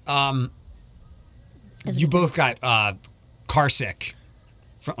 You both got car sick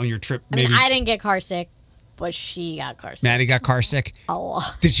on your trip. I mean, I didn't get car sick, but she got car sick. Maddie got car sick? A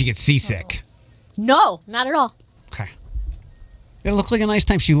lot. Did she get seasick? No, not at all. Okay. It looked like a nice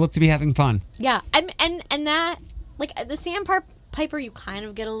time. She looked to be having fun. Yeah, and that, like, the Sandpiper, you kind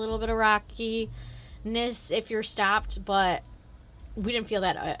of get a little bit of rockiness if you're stopped, but we didn't feel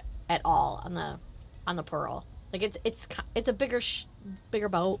that at all on the Pearl. Like, it's a bigger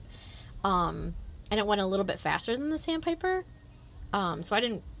boat. And it went a little bit faster than the Sandpiper, so I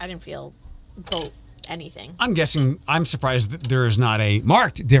didn't feel boat anything. I'm surprised that there is not a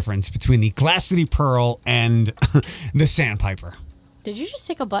marked difference between the Glass City Pearl and the Sandpiper. Did you just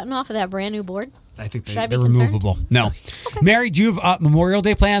take a button off of that brand new board? I think they're removable. No. Okay. Mary, do you have Memorial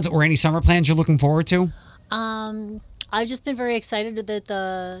Day plans or any summer plans you're looking forward to? I've just been very excited that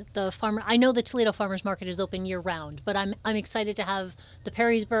the farmer. I know the Toledo Farmers Market is open year round, but I'm excited to have the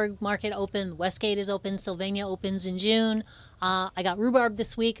Perrysburg Market open. Westgate is open. Sylvania opens in June. I got rhubarb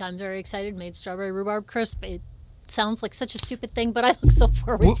this week. I'm very excited. Made strawberry rhubarb crisp. It sounds like such a stupid thing, but I look so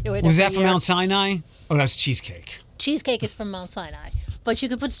forward to it. Was that from Mount Sinai? Oh, that's cheesecake. Cheesecake is from Mount Sinai, but you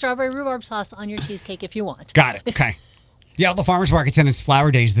can put strawberry rhubarb sauce on your cheesecake if you want. Got it. Okay. Yeah, the farmers market's in its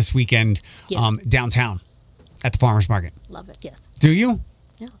flower days this weekend, downtown at the farmers market. Love it. Yes. Do you?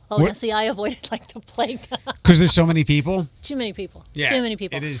 Yeah. Oh, yeah, see, I avoided like the plague. Because there's so many people? Too many people. Yeah, Too many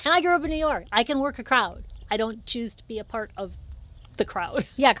people. it is. And I grew up in New York. I can work a crowd. I don't choose to be a part of the crowd.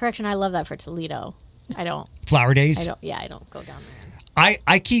 Yeah, correction. I love that for Toledo. I don't. Flower days? I don't go down there.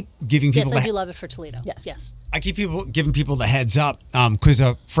 I keep giving people. Yes, I do love it for Toledo. Yes. I keep giving people the heads up because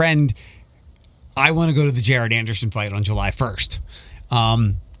a friend. I want to go to the Jared Anderson fight on July 1st.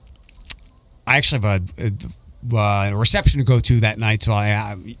 I actually have a reception to go to that night, so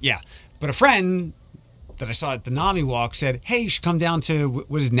But a friend that I saw at the NAMI walk said, "Hey, you should come down to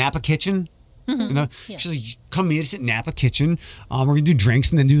what is Napa Kitchen." Mm-hmm. You know? Yeah. She's like, "Come meet us at Napa Kitchen. We're gonna do drinks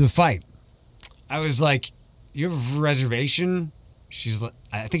and then do the fight." I was like, "You have a reservation?" She's like,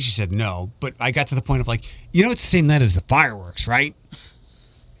 I think she said no, but I got to the point of like, it's the same night as the fireworks, right?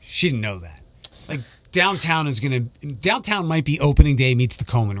 She didn't know that. Like downtown might be opening day meets the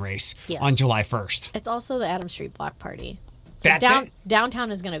Komen race on July 1st. It's also the Adams Street Block Party. So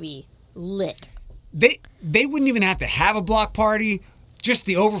downtown is going to be lit. They wouldn't even have to have a block party. Just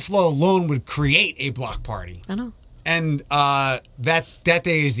the overflow alone would create a block party. I know. And that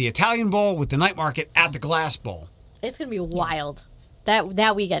day is the Italian Bowl with the night market at the Glass Bowl. It's going to be wild.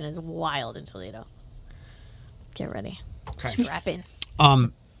 That weekend is wild in Toledo. Get ready. Okay. Strap in.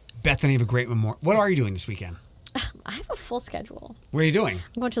 Bethany, have a great memorial. What are you doing this weekend? I have a full schedule. What are you doing?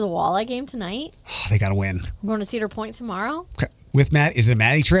 I'm going to the Walleye game tonight. Oh, they got to win. I'm going to Cedar Point tomorrow. Okay. With Matt? Is it a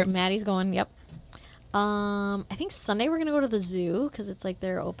Maddie trip? Maddie's going, yep. I think Sunday we're going to go to the zoo because it's like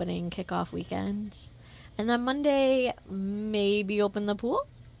their opening kickoff weekend. And then Monday, maybe open the pool.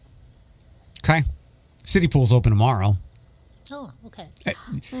 Okay. City pool's open tomorrow. Oh, okay.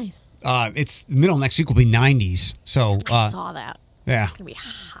 Nice. It's the middle of next week will be 90s. So I saw that. Yeah. It's going to be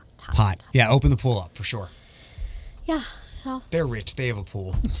hot. Yeah, open the pool up for sure. Yeah, so. They're rich. They have a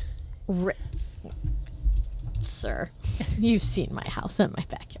pool. Sir, you've seen my house and my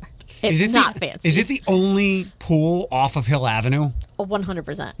backyard. It's not fancy. Is it the only pool off of Hill Avenue?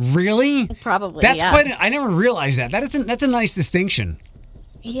 100%. Really? Probably. That's I never realized that. That's a nice distinction.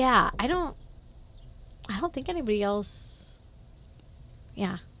 Yeah, I don't think anybody else.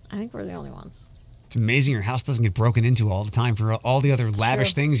 Yeah, I think we're the only ones. It's amazing your house doesn't get broken into all the time for all the other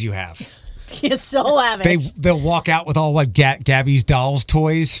lavish things you have. It's so lavish. They'll walk out with all Gabby's dolls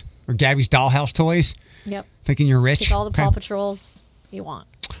toys or Gabby's dollhouse toys. Yep. Thinking you're rich. Take all the Paw Patrols you want.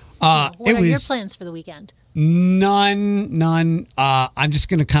 What are your plans for the weekend? None. I'm just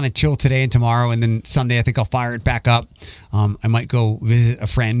going to kind of chill today and tomorrow, and then Sunday I think I'll fire it back up. I might go visit a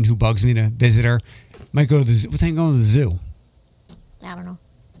friend who bugs me to visit her. Might go to the zoo. What time going to the zoo? I don't know.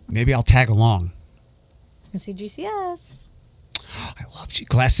 Maybe I'll tag along. You can see GCS. I love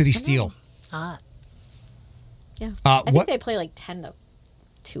Glass City Steel. Ah. Yeah. I think they play like 10 to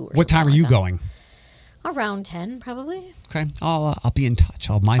 2 or something. What time are you going? Around 10, probably. Okay. I'll be in touch.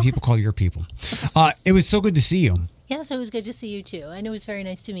 My people call your people. It was so good to see you. Yes, it was good to see you too. And it was very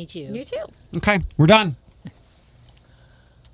nice to meet you. You too. Okay. We're done.